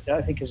 is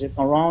it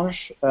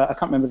Orange? I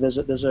can't remember,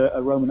 there's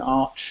a Roman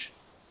arch,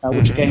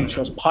 which again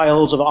shows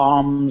piles of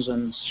arms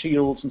and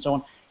shields and so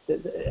on.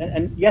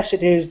 And yes,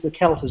 it is the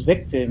Celt as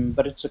victim,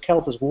 but it's a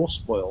Celt as war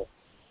spoil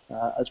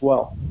as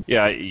well.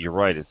 Yeah, you're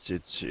right. It's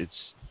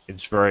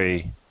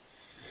really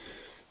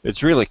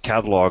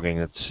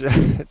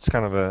cataloging. It's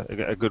kind of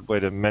a good way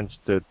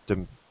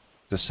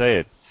to say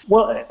it.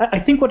 Well, I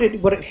think what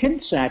it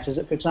hints at is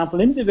that, for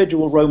example,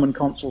 individual Roman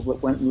consuls that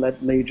went and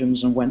led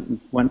legions and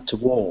went to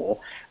war,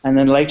 and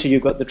then later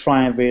you've got the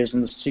triumvirs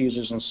and the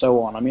Caesars and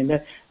so on. I mean,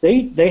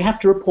 they have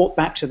to report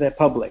back to their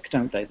public,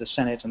 don't they? The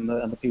Senate and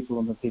the people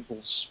and the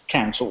people's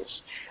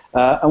councils.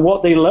 And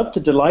what they love to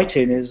delight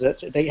in is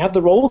that they have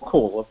the roll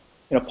call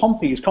of,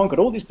 Pompey has conquered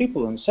all these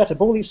people and set up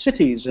all these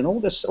cities and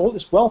all this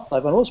wealth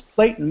and all this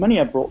plate and money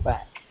I've brought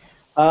back.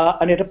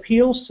 And it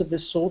appeals to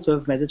this sort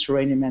of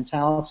Mediterranean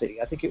mentality.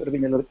 I think it would have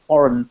been a little bit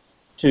foreign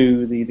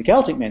to the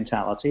Celtic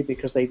mentality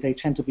because they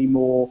tend to be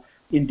more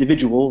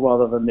individual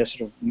rather than this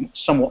sort of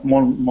somewhat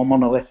more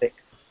monolithic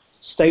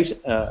state.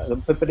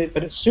 But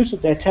it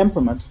suited their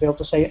temperament to be able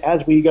to say,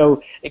 as we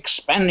go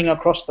expanding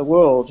across the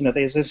world,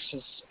 there's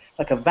this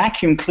like a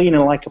vacuum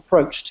cleaner-like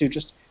approach to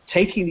just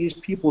taking these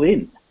people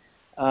in.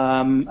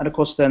 And of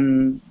course,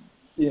 then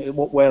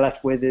what we're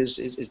left with is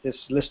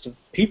this list of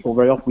people.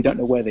 Very often we don't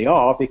know where they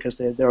are because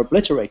they're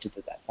obliterated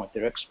at that point.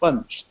 They're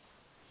expunged.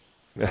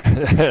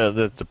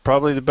 That's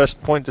probably the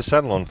best point to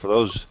settle on for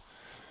those,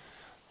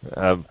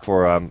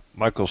 for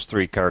Michael's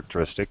 3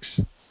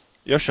 characteristics.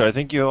 Josho, I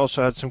think you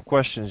also had some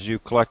questions you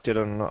collected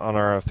on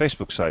our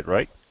Facebook site,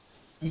 right?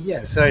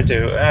 Yes, I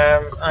do.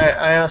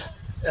 I asked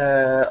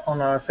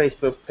on our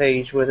Facebook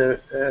page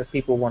whether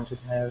people wanted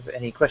to have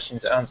any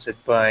questions answered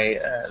by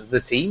the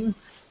team.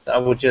 I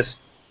would just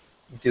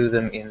do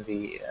them in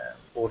the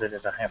order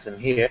that I have them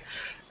here.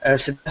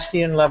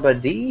 Sebastian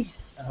Labadie,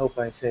 I hope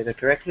I say that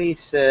correctly,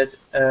 said,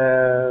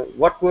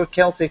 what were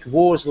Celtic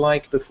wars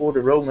like before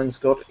the Romans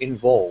got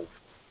involved?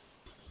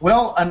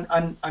 Well,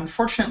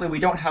 unfortunately, we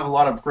don't have a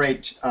lot of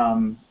great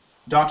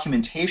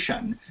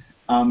documentation.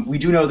 We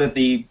do know that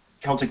the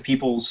Celtic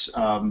people's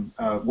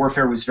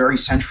warfare was very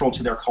central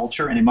to their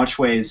culture, and in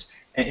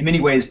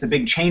many ways, the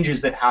big changes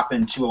that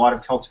happened to a lot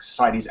of Celtic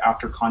societies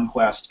after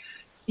conquest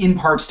in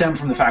part stem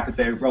from the fact that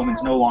the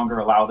Romans no longer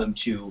allow them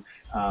to,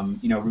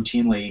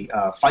 routinely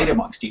fight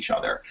amongst each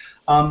other.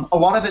 A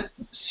lot of it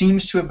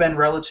seems to have been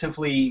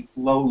relatively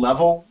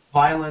low-level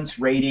violence.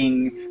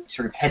 Raiding,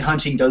 sort of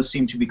headhunting does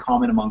seem to be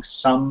common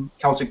amongst some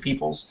Celtic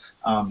peoples,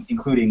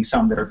 including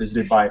some that are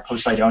visited by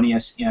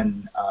Poseidonius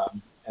in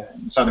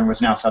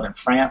southern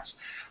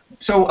France.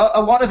 So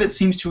a lot of it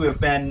seems to have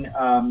been,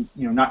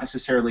 not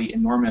necessarily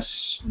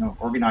enormous,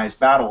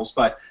 organized battles,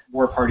 but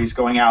war parties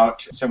going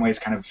out, in some ways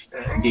kind of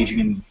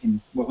engaging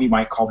in what we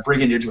might call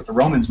brigandage, what the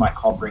Romans might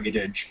call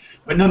brigandage,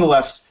 but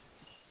nonetheless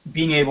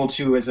being able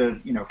to, as a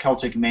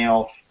Celtic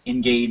male,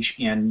 engage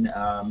in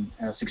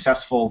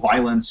successful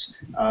violence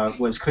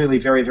was clearly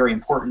very, very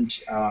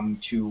important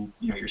to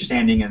your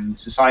standing in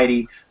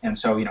society. And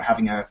so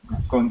having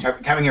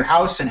your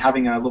house and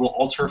having a little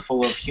altar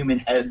full of human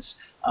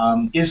heads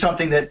is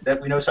something that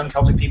we know some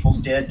Celtic peoples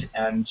did,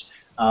 and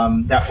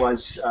that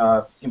was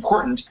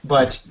important.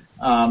 But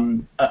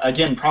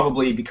again,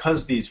 probably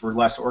because these were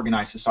less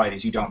organized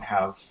societies, you don't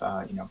have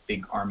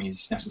big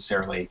armies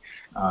necessarily,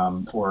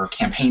 or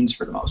campaigns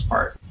for the most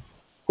part.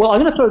 Well, I'm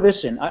going to throw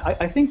this in.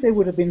 I think they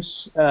would have been.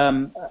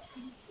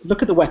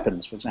 Look at the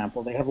weapons, for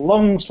example. They have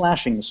long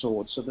slashing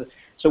swords,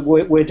 so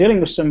we're dealing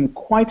with some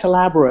quite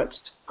elaborate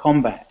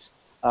combat.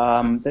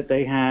 That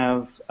they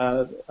have.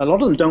 A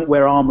lot of them don't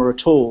wear armor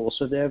at all,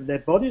 so their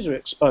bodies are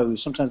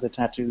exposed. Sometimes they're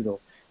tattooed or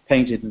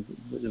painted,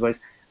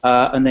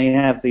 and they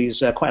have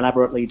these quite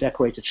elaborately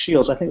decorated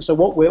shields. I think so.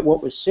 What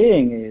we're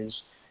seeing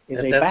is a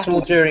that's battle.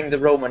 all during the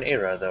Roman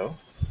era, though.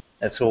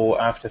 That's all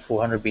after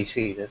 400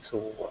 BC. That's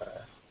all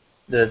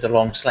the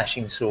long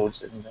slashing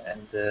swords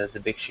and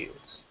the big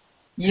shields.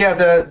 Yeah,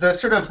 the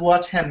sort of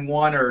Latin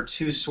 1 or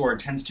 2 sword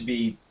tends to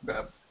be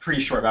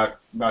pretty short,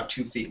 about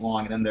 2 feet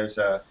long, and then there's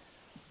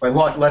by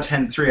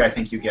Latin 3, I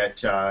think you get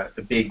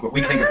the big, what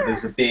we think of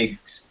as a big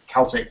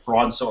Celtic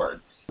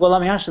broadsword. Well,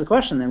 let me ask you the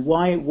question then.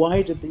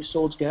 Why did these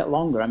swords get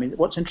longer? I mean,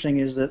 what's interesting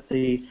is that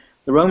the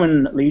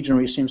Roman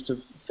legionary seems to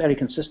have fairly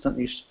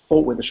consistently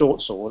fought with the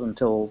short sword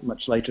until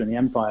much later in the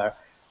Empire,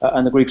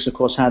 and the Greeks, of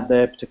course, had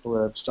their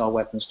particular style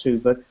weapons too.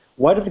 But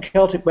why did the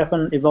Celtic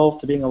weapon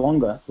evolve to being a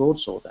longer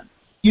broadsword then?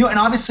 And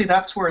obviously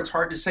that's where it's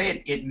hard to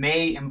say. It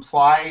may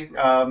imply,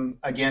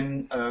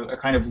 again, a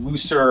kind of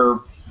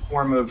looser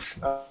form of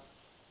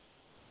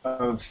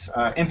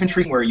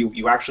infantry, where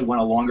you actually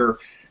want a longer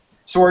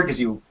sword because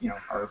you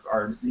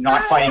are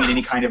not fighting in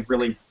any kind of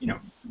really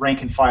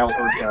rank and file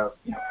or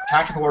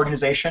tactical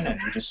organization, and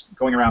you're just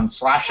going around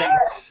slashing.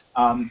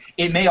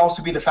 It may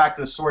also be the fact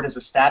that the sword is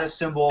a status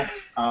symbol,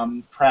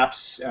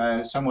 perhaps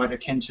somewhat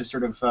akin to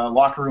sort of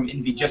locker room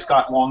envy, just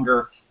got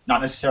longer, not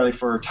necessarily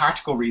for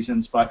tactical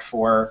reasons, but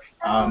for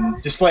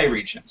display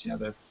regions.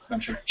 The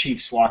bunch of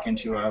chiefs walk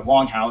into a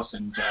longhouse,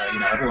 and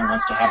everyone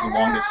wants to have the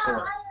longest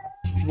sword.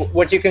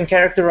 What you can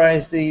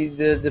characterize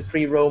the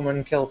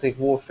pre-Roman Celtic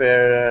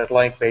warfare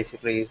like,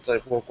 basically, is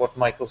like what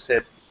Michael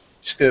said,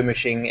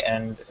 skirmishing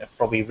and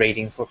probably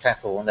raiding for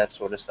cattle and that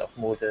sort of stuff,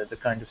 more the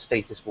kind of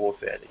status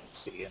warfare that you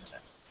see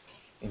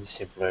in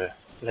simpler,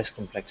 less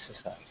complex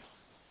society.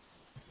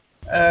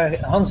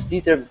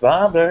 Hans-Dieter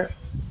Bader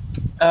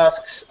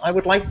asks, I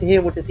would like to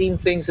hear what the team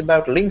thinks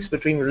about links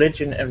between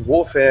religion and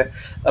warfare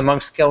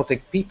amongst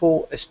Celtic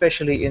people,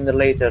 especially in the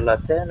later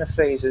Laterne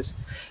phases.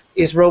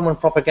 Is Roman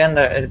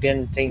propaganda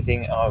again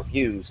tainting our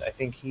views? I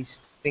think he's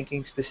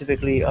thinking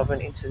specifically of an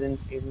incident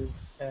in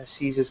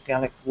Caesar's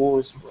Gallic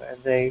wars where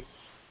they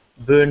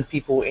burned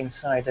people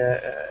inside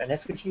an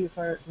effigy, if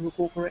I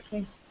recall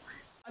correctly.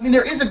 I mean,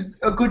 there is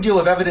a good deal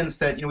of evidence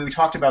that we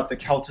talked about the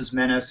Celt as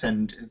menace,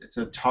 and it's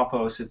a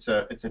topos, it's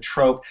a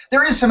trope.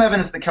 There is some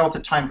evidence that Celt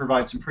at time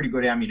provides some pretty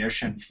good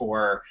ammunition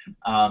for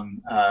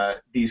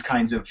these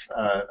kinds of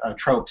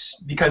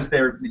tropes, because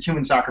their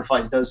human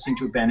sacrifice does seem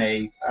to have been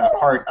a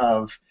part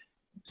of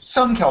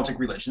some Celtic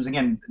religions.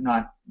 Again,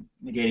 not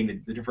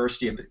negating the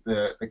diversity of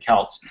the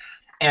Celts,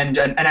 and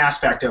an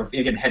aspect of,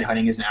 again,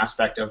 headhunting is an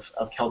aspect of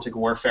Celtic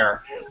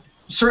warfare.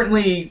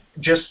 Certainly,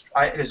 just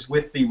as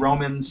with the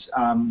Romans,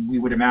 we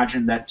would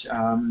imagine that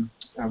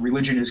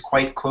religion is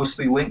quite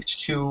closely linked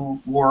to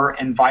war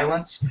and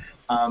violence.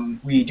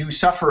 We do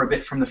suffer a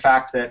bit from the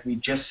fact that we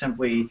just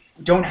simply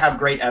don't have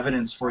great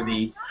evidence for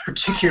the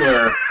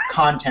particular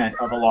content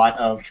of a lot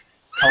of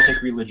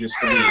Celtic religious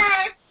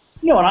beliefs.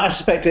 And I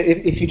suspect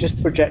if you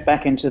just project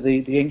back into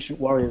the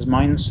ancient warrior's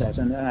mindset,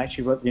 and I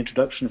actually wrote the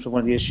introduction for one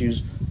of the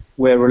issues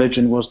where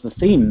religion was the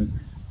theme,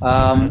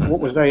 what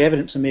was very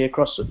evident to me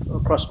across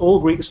all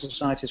Greek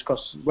societies,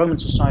 across Roman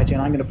society,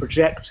 and I'm going to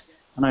project,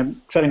 and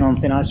I'm treading on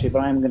thin ice here,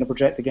 but I'm going to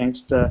project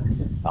against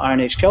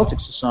Iron Age Celtic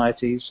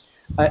societies,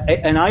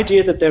 an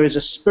idea that there is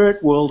a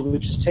spirit world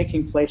which is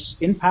taking place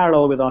in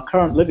parallel with our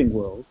current living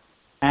world,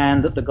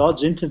 and that the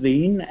gods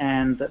intervene,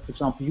 and that, for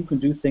example, you can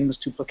do things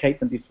to placate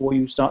them before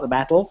you start the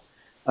battle.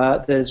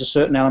 There's a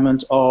certain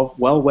element of,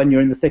 well, when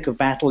you're in the thick of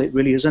battle, it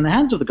really is in the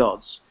hands of the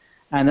gods.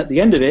 And at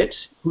the end of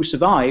it, who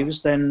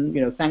survives then,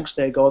 thanks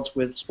their gods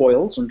with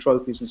spoils and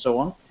trophies and so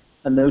on.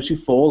 And those who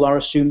fall are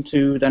assumed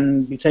to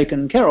then be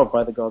taken care of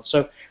by the gods.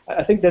 So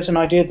I think there's an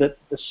idea that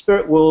the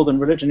spirit world and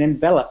religion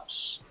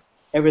envelops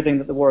everything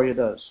that the warrior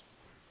does.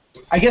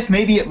 I guess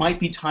maybe it might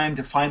be time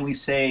to finally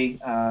say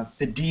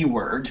the D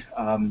word,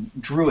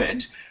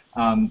 druid,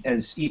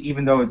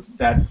 even though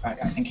that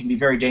I think can be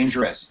very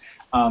dangerous.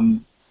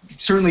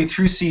 Certainly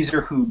through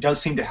Caesar, who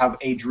does seem to have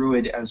a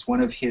druid as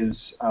one of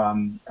his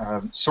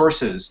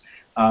sources,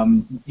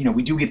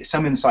 we do get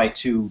some insight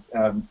to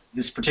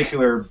this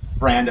particular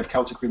brand of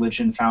Celtic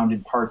religion found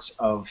in parts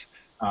of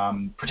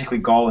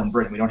particularly Gaul and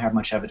Britain. We don't have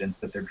much evidence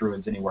that they're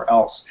druids anywhere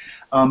else.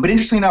 But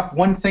interestingly enough,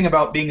 one thing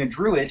about being a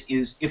druid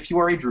is if you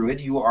are a druid,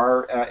 you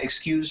are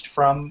excused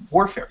from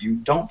warfare. You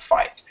don't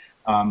fight.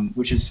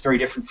 which is very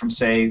different from,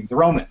 say, the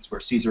Romans, where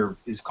Caesar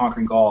is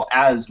conquering Gaul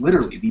as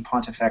literally the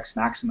Pontifex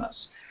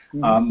Maximus.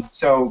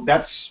 So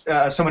that's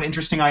a somewhat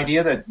interesting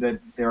idea that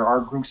there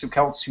are groups of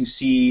Celts who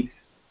see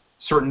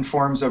certain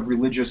forms of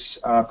religious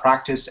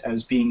practice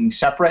as being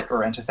separate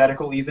or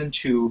antithetical even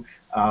to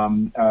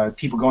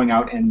people going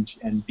out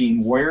and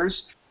being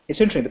warriors. It's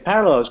interesting. The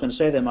parallel I was going to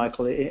say there,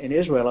 Michael, in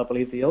Israel, I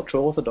believe the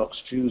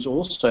ultra-Orthodox Jews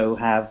also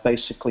have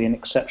basically an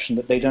exception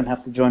that they don't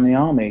have to join the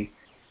army,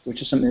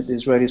 which is something that the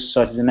Israeli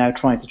societies are now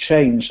trying to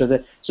change.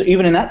 So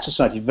even in that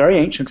society, very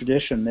ancient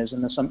tradition, there's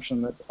an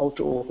assumption that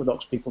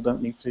ultra-Orthodox people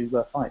don't need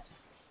to fight.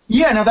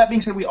 Yeah, now that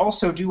being said, we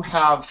also do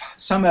have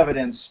some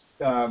evidence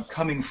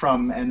coming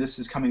from, and this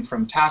is coming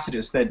from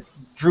Tacitus, that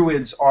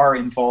Druids are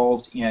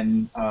involved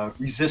in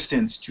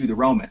resistance to the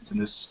Romans, and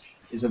this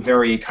is a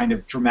very kind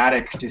of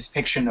dramatic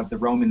depiction of the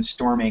Romans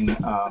storming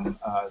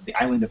the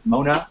island of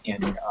Mona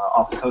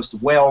off the coast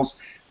of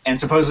Wales, and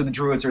supposedly the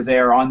Druids are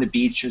there on the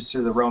beach as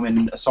the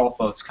Roman assault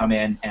boats come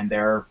in, and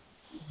they're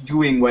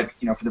doing what,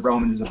 for the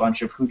Romans is a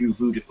bunch of hoodoo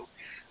voodoo.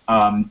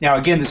 Now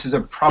again, this is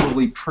a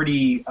probably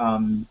pretty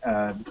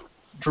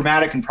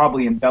dramatic and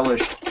probably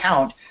embellished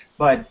account,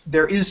 but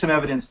there is some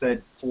evidence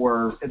that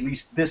for at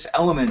least this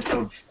element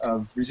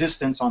of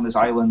resistance on this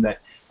island that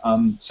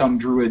some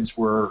Druids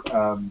were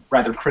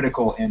rather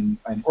critical in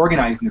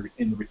organizing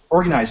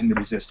the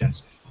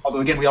resistance.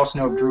 Although again, we also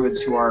know of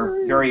Druids who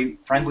are very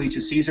friendly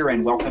to Caesar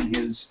and welcome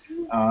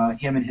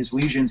him and his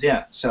legions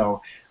in.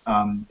 So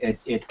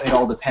it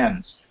all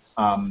depends.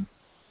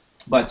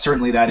 But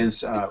certainly that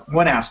is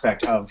one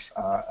aspect of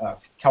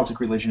Celtic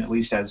religion, at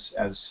least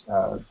as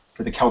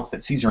for the Celts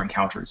that Caesar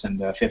encounters in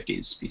the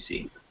 50s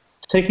BC.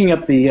 Taking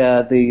up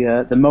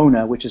the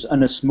Mona, which is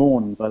Ynys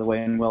Môn, by the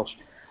way, in Welsh,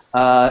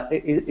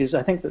 is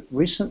I think that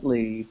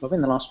recently, probably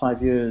in the last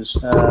 5 years,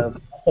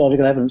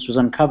 archaeological evidence was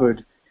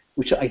uncovered,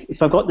 which,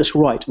 if I got this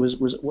right, was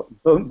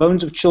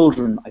bones of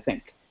children, I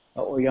think,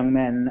 or young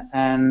men,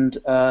 and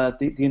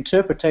the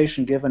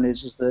interpretation given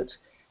is that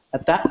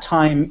at that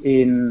time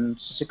in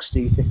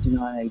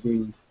 59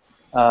 AD,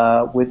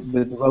 with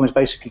the Romans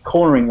basically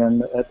cornering them,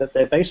 that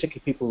they're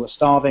basically people who are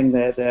starving,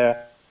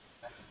 they're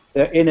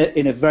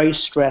in a very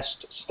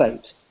stressed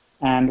state,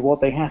 and what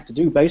they have to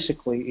do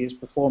basically is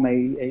perform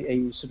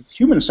a sort of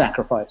human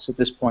sacrifice at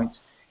this point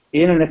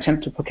in an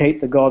attempt to placate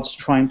the gods to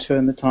try and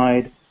turn the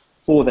tide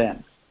for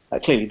them.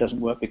 Clearly it doesn't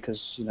work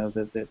because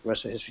the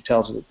rest of history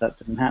tells us that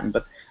didn't happen,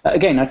 but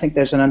again, I think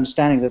there's an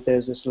understanding that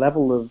there's this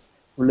level of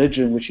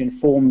religion which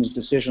informs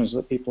decisions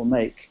that people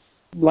make,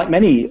 like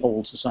many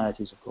old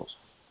societies, of course.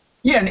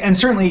 Yeah, and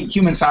certainly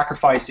human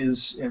sacrifice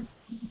is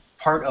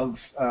part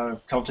of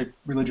Celtic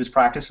religious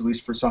practice, at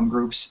least for some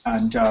groups,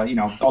 and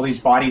all these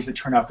bodies that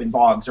turn up in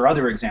bogs are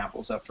other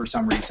examples of, for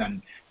some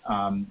reason,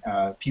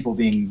 people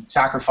being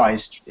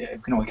sacrificed. You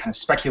can only kind of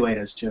speculate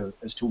as to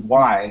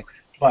why,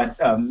 but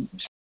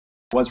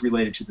was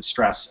related to the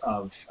stress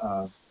of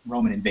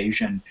Roman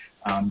invasion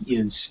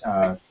is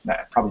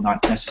probably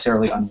not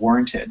necessarily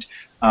unwarranted.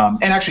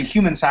 And actually,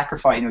 human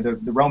sacrifice,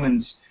 the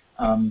Romans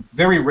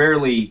very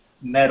rarely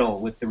meddle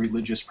with the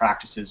religious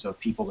practices of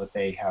people that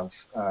they have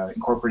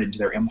incorporated into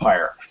their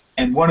empire.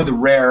 And one of the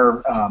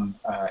rare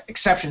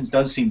exceptions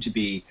does seem to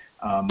be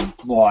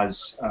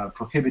laws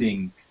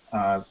prohibiting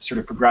sort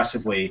of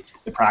progressively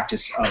the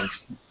practice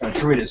of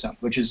Druidism,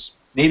 which is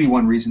maybe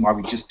one reason why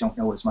we just don't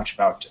know as much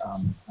about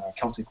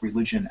Celtic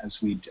religion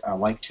as we'd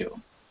like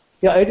to.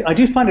 Yeah, I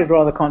do find it a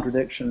rather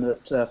contradiction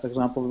that, for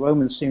example, the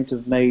Romans seem to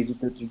have made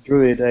the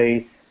Druid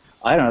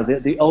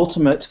the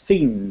ultimate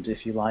fiend,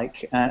 if you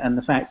like, and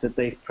the fact that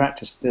they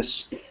practice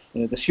this,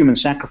 this human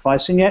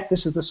sacrifice, and yet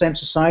this is the same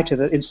society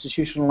that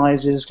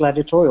institutionalizes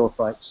gladiatorial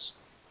fights,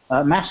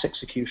 mass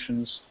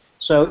executions.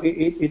 So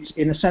it's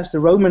in a sense the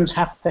Romans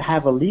have to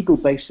have a legal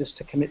basis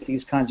to commit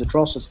these kinds of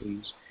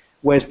atrocities,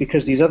 whereas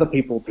because these other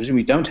people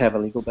presumably don't have a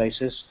legal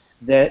basis,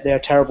 they're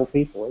terrible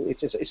people.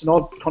 It's an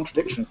odd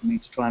contradiction for me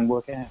to try and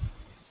work out.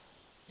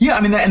 Yeah,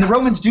 I mean, and the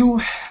Romans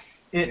do,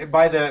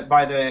 by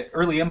the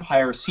early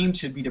empire, seem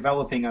to be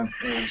developing a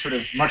sort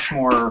of much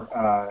more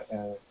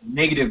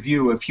negative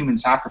view of human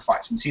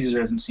sacrifice. And Caesar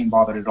doesn't seem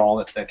bothered at all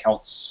that the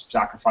Celts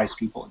sacrifice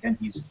people. Again,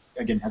 he's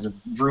has a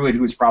Druid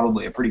who is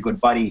probably a pretty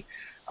good buddy.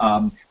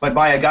 But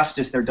by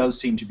Augustus, there does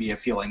seem to be a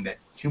feeling that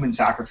human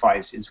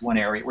sacrifice is one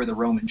area where the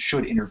Romans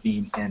should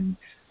intervene in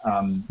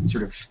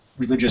sort of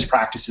religious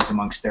practices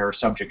amongst their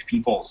subject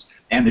peoples.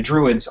 And the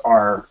Druids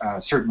are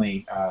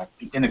certainly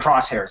in the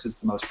crosshairs as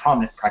the most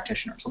prominent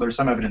practitioners. So there's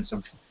some evidence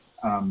of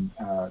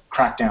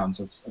crackdowns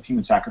of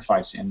human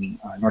sacrifice in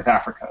North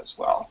Africa as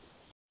well.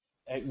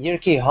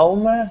 Jirki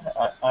Halme,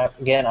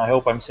 again, I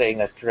hope I'm saying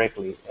that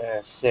correctly,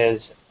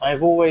 says,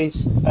 I've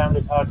always found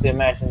it hard to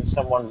imagine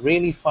someone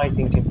really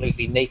fighting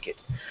completely naked.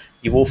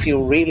 You will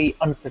feel really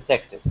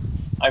unprotected.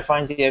 I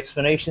find the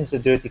explanations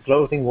that dirty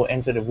clothing will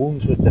enter the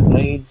wounds with the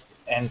blades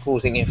and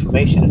causing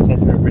inflammation,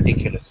 etc.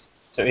 ridiculous.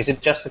 So is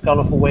it just a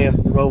colorful way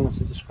of the Romans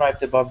to describe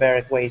the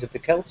barbaric ways of the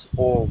Celts,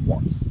 or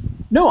what?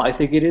 No, I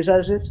think it is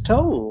as it's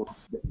told.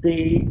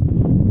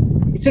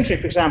 It's interesting,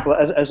 for example,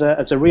 as a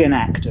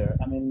reenactor.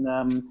 I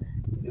mean,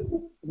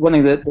 one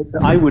thing that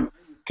I would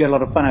get a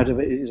lot of fun out of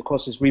it is, of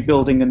course, is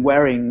rebuilding and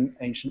wearing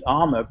ancient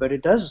armor, but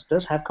it does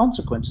have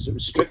consequences. It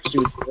restricts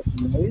you in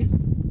certain ways.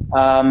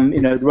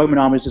 The Roman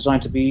armor is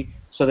designed to be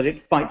so that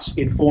it fights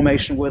in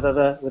formation with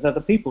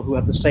other people who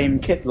have the same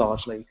kit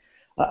largely.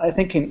 I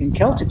think in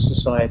Celtic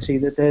society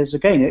that there's,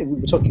 again,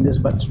 we were talking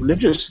about this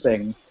religious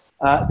thing.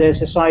 There's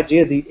this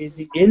idea,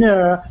 the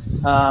inner,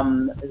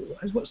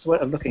 what's the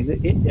word I'm looking,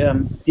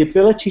 the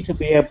ability to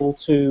be able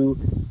to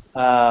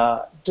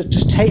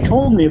just take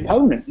on the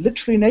opponent,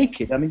 literally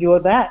naked. I mean, you are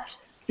that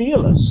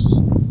fearless.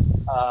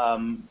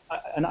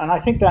 And I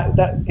think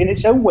that in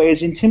its own way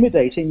is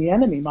intimidating the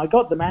enemy. My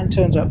God, the man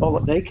turns out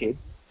bollock naked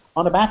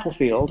on a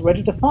battlefield,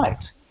 ready to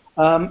fight.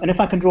 And if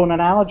I can draw an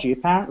analogy,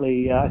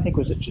 apparently, I think it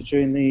was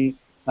during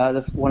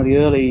one of the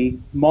early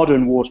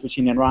modern wars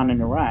between Iran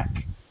and Iraq,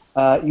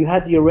 you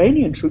had the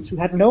Iranian troops who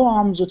had no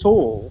arms at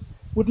all,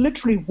 would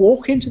literally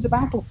walk into the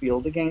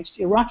battlefield against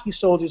Iraqi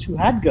soldiers who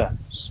had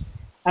guns.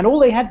 And all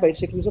they had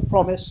basically was a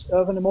promise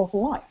of an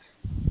immortal life.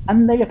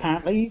 And they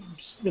apparently,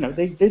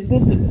 they did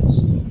this.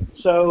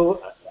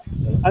 So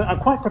I'm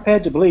quite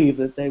prepared to believe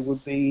that there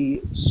would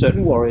be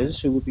certain warriors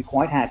who would be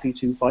quite happy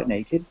to fight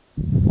naked.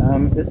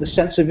 The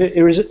sense of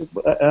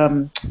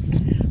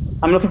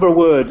I'm looking for a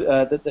word.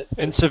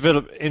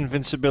 Invincibility.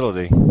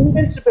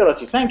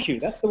 Invincibility. Thank you.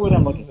 That's the word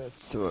I'm looking for.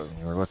 That's the word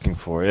you were looking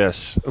for.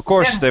 Yes. Of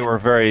course, they were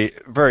very,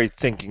 very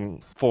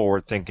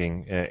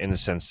forward-thinking in the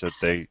sense that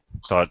they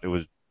thought it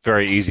was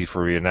very easy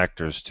for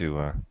reenactors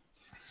to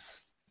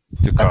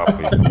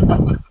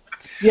copy.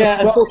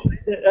 Yeah,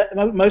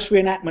 unfortunately, most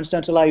reenactments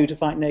don't allow you to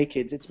fight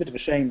naked. It's a bit of a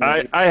shame.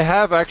 Really. I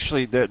have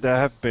actually. There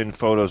have been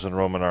photos on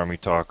Roman Army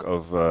Talk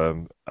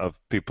of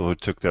people who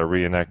took their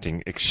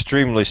reenacting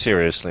extremely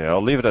seriously.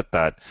 I'll leave it at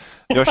that.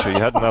 Josho, you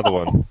had another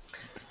one.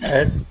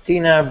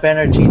 Tina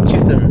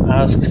Banerjee-Chutem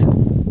asks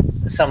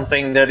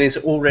something that is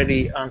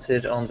already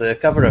answered on the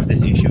cover of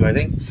this issue, I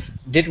think.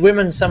 Did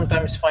women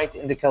sometimes fight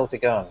in the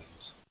Celtic armies?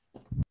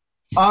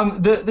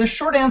 The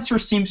short answer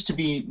seems to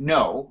be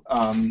no.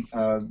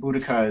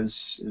 Boudica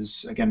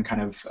is again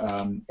kind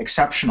of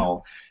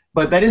exceptional,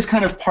 but that is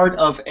kind of part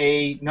of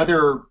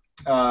another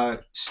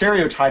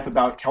stereotype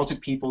about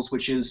Celtic peoples,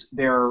 which is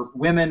their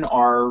women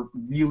are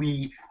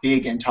really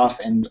big and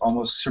tough and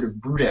almost sort of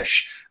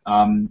brutish,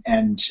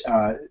 and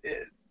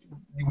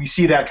we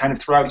see that kind of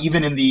throughout,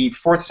 even in the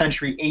 4th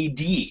century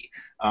A.D.,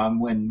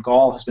 when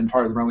Gaul has been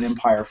part of the Roman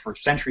Empire for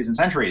centuries and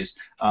centuries.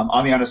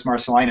 Ammianus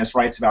Marcellinus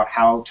writes about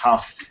how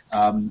tough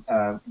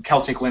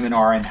Celtic women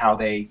are and how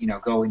they,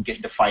 go and get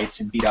into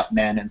fights and beat up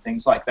men and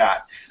things like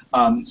that.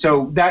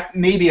 So that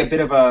may be a bit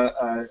of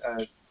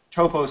a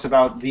topos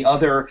about the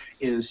other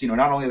is,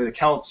 not only are the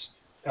Celts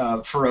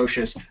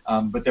ferocious,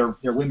 but their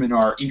women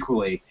are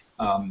equally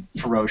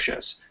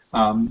ferocious.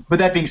 But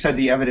that being said,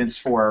 the evidence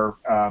for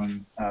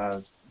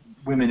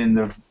women in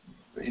the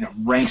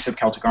ranks of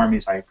Celtic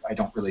armies, I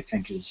don't really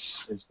think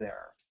is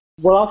there.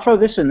 Well, I'll throw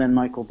this in then,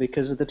 Michael,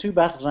 because of the two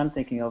battles I'm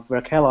thinking of,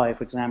 retelling,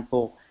 for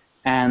example,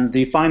 and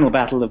the final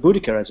battle of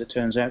Boudica, as it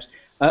turns out,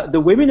 the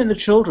women and the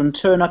children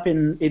turn up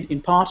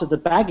in part of the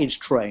baggage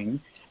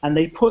train, and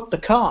they put the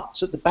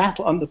carts at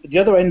the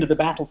other end of the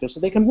battlefield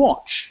so they can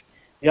watch.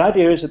 The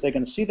idea is that they're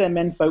going to see their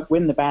menfolk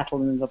win the battle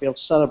and then they'll be able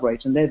to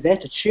celebrate, and they're there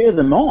to cheer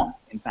them on,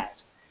 in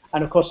fact.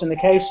 And of course, in the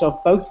case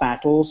of both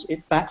battles,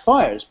 it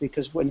backfires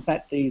because, in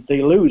fact, they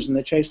lose in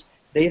the chase.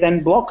 They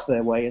then block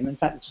their way, and in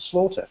fact, it's a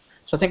slaughter.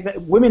 So I think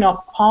that women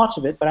are part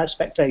of it, but as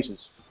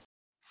spectators.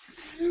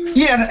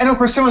 Yeah, and of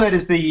course, some of that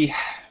is the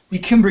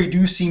Cimbri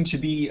do seem to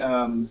be,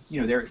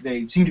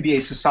 they seem to be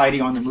a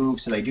society on the move,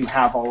 so they do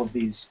have all of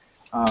these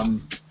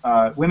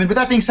women. But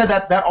that being said,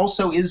 that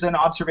also is an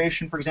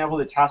observation, for example,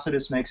 that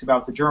Tacitus makes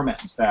about the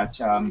Germans, that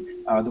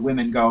the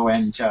women go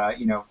and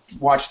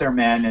watch their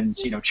men and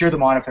cheer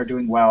them on if they're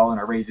doing well and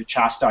are ready to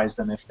chastise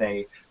them if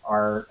they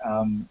are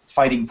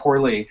fighting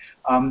poorly.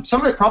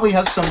 Some of it probably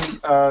has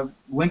some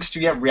links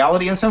to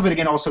reality, and some of it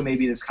again also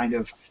maybe this kind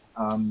of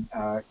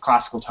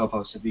classical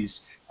topos of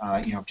these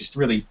just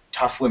really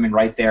tough women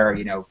right there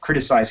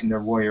criticizing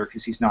their warrior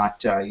because he's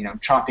not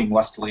chopping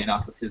lustily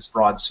enough with his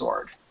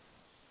broadsword.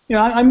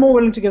 I'm more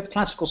willing to give the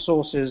classical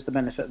sources the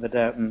benefit of the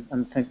doubt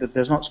and think that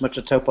there's not so much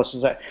a topos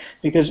as that.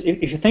 Because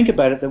if you think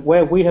about it, that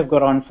where we have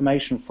got our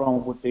information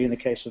from would be, in the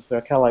case of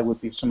Vercelli,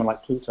 would be someone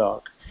like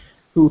Plutarch,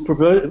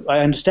 who, I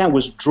understand,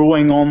 was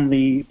drawing on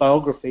the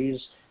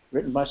biographies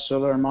written by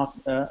Sulla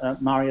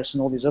and Marius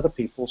and all these other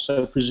people.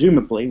 So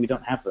presumably, we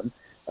don't have them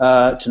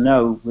to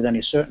know with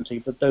any certainty,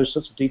 but those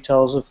sorts of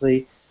details of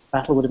the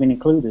battle would have been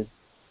included.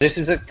 This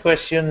is a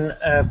question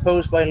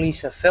posed by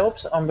Lisa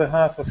Phelps on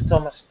behalf of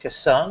Thomas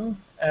Cassan,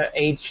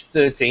 age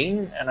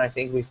 13, and I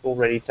think we've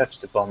already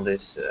touched upon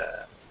this,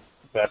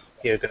 but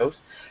here goes.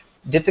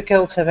 Did the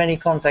Celts have any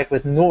contact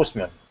with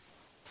Norsemen?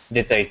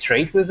 Did they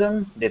trade with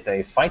them? Did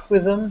they fight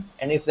with them?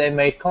 And if they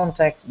made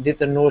contact, did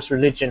the Norse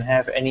religion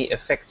have any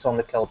effects on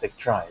the Celtic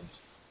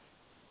tribes?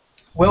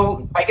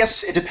 Well, I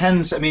guess it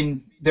depends. I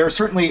mean, there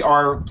certainly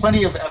are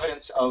plenty of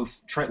evidence of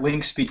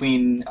links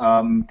between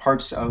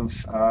parts of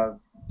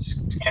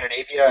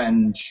Scandinavia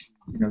and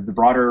the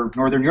broader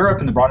Northern Europe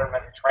and the broader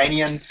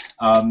Mediterranean.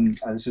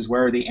 This is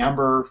where the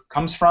amber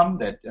comes from,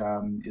 that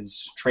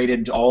is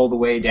traded all the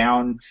way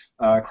down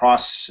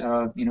across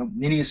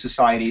many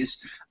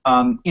societies.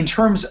 In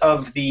terms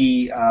of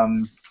the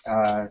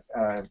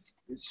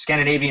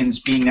Scandinavians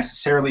being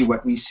necessarily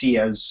what we see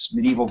as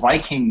medieval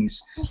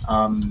Vikings,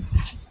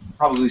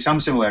 probably some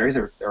similarities.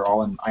 They're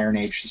all in Iron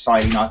Age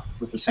society, not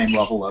with the same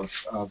level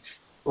of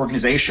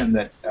organization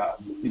that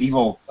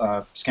medieval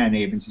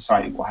Scandinavian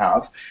society will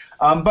have.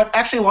 But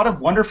actually, a lot of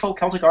wonderful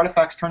Celtic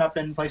artifacts turn up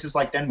in places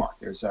like Denmark.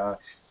 There's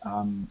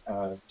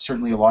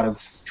certainly a lot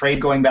of trade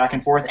going back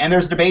and forth, and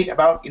there's debate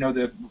about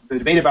the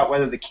debate about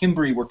whether the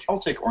Cimbri were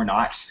Celtic or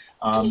not.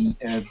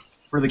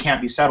 Really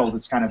can't be settled.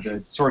 It's kind of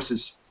the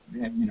sources.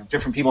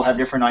 Different people have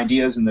different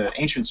ideas in the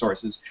ancient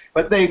sources,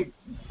 but they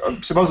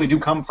supposedly do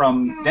come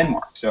from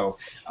Denmark. So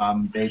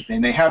they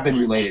may have been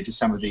related to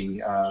some of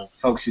the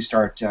folks who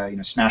start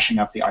smashing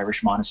up the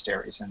Irish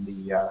monasteries in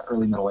the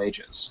early Middle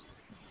Ages.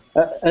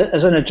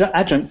 As an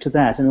adjunct to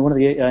that, one of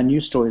the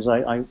news stories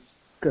I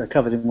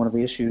covered in one of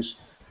the issues,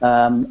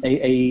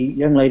 a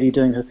young lady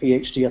doing her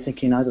PhD, I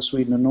think in either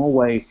Sweden or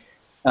Norway,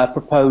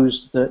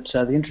 proposed that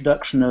the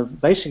introduction of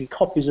basically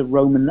copies of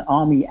Roman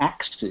army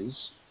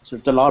axes,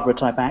 sort of Delabra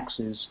type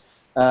axes,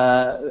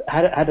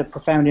 had a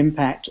profound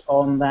impact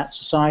on that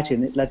society,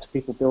 and it led to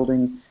people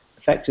building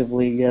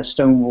effectively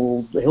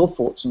stone-walled hill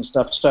forts and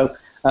stuff. So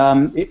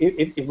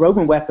if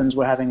Roman weapons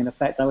were having an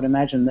effect, I would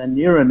imagine their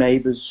nearer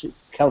neighbors,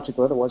 Celtic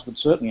or otherwise, would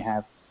certainly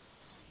have.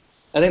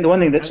 I think the one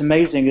thing that's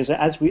amazing is that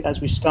as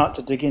we start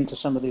to dig into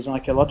some of these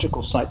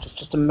archaeological sites, it's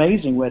just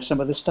amazing where some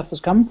of this stuff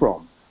has come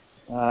from.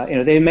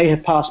 They may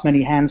have passed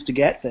many hands to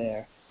get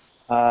there.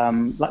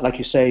 Like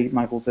you say,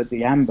 Michael,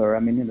 the amber,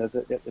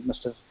 it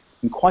must have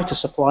been quite a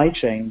supply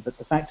chain, but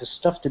the fact is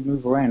stuff did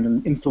move around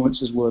and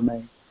influences were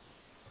made.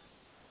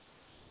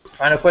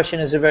 Final question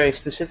is a very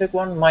specific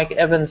one. Mike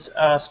Evans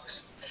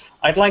asks,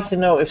 I'd like to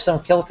know if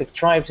some Celtic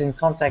tribes in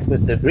contact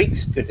with the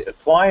Greeks could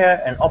acquire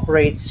and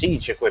operate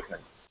siege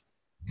equipment.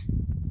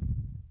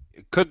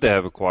 Could they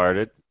have acquired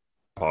it?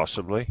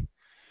 Possibly.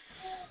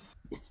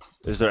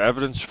 Is there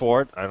evidence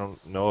for it? I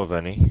don't know of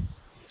any.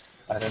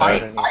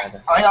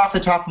 I off the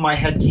top of my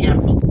head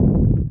can't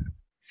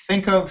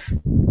think of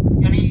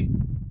any.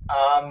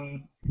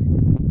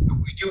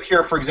 We do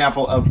hear, for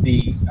example, of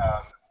the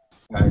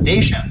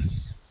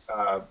Dacians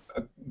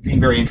being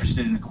very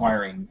interested in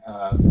acquiring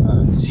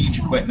siege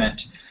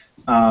equipment,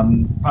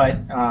 but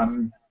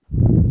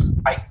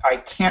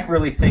I can't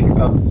really think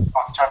of,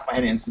 off the top of my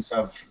head, an instance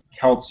of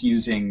Celts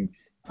using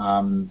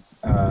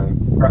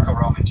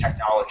Greco-Roman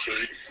technology.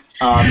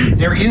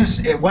 There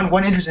is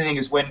one interesting thing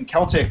is when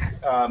Celtic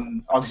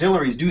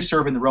auxiliaries do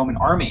serve in the Roman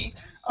army,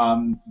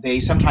 they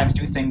sometimes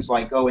do things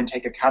like go and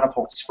take a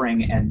catapult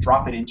spring and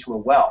drop it into a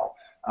well.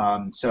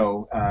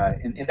 So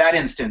in that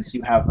instance,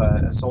 you have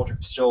a soldier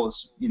who still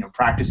is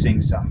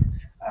practicing some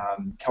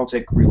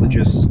Celtic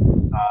religious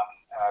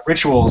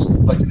rituals,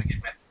 but doing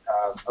it with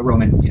a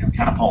Roman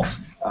catapult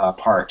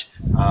part.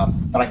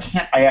 But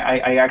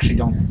I actually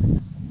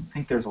don't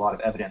think there's a lot of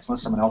evidence,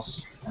 unless someone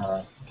else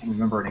can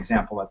remember an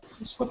example that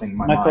is slipping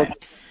my mind.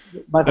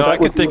 No, I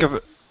can think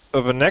of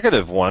a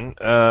negative one.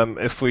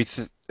 If we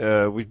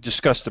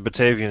discussed the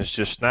Batavians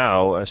just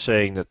now,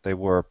 saying that they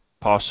were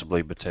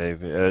possibly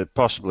Batavian,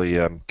 possibly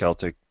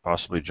Celtic,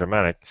 possibly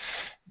Germanic.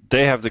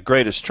 They have the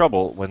greatest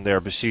trouble when they're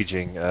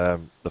besieging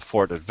the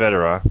fort at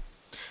Vedera,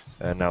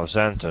 now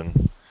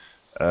Xanten,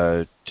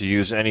 to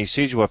use any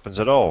siege weapons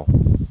at all.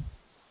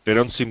 They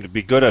don't seem to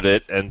be good at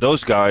it, and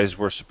those guys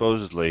were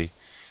supposedly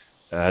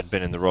had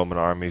been in the Roman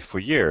army for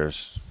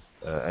years,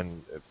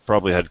 and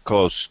probably had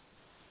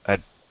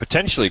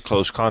potentially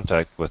close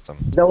contact with them.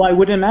 Though I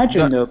would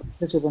imagine, though,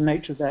 because of the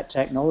nature of that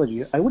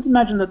technology, I would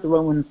imagine that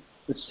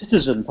the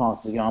citizen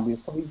part of the army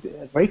would probably be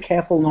very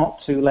careful not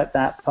to let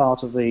that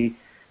part of the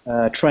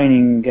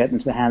training get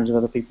into the hands of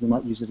other people who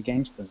might use it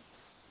against them.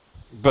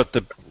 But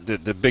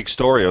the big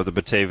story of the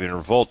Batavian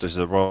revolt is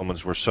the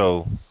Romans were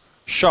so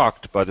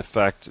shocked by the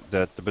fact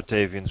that the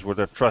Batavians were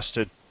their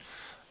trusted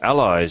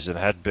allies and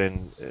had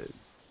been,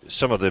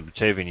 some of the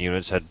Batavian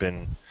units had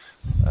been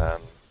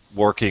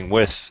working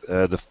with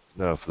the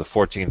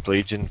 14th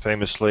Legion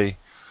famously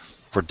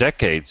for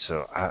decades.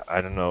 So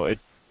I don't know.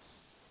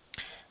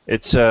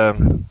 It's a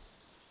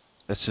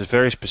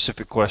very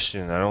specific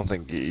question. I don't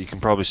think you can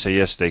probably say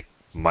yes. They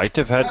might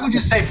have had. I would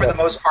just say for the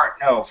most part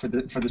no. For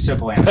the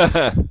simple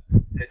answer.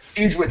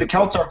 The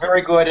Celts are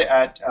very good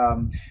at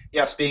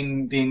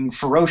being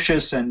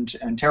ferocious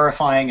and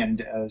terrifying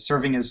and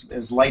serving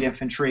as light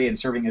infantry and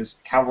serving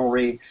as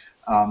cavalry,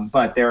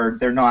 but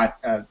they're not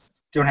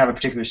don't have a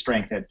particular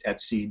strength at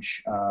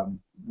siege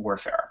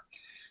warfare.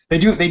 They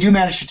do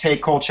manage to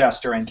take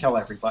Colchester and kill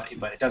everybody,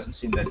 but it doesn't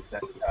seem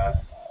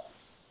that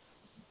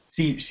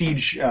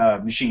siege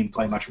machines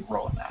play much of a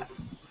role in that.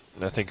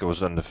 I think it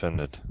was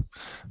undefended.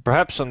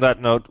 Perhaps on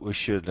that note, we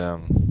should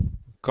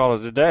call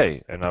it a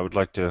day. And I would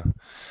like to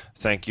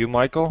thank you,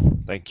 Michael,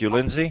 thank you,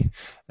 Lindsay,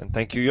 and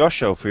thank you,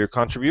 Josho, for your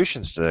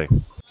contributions today.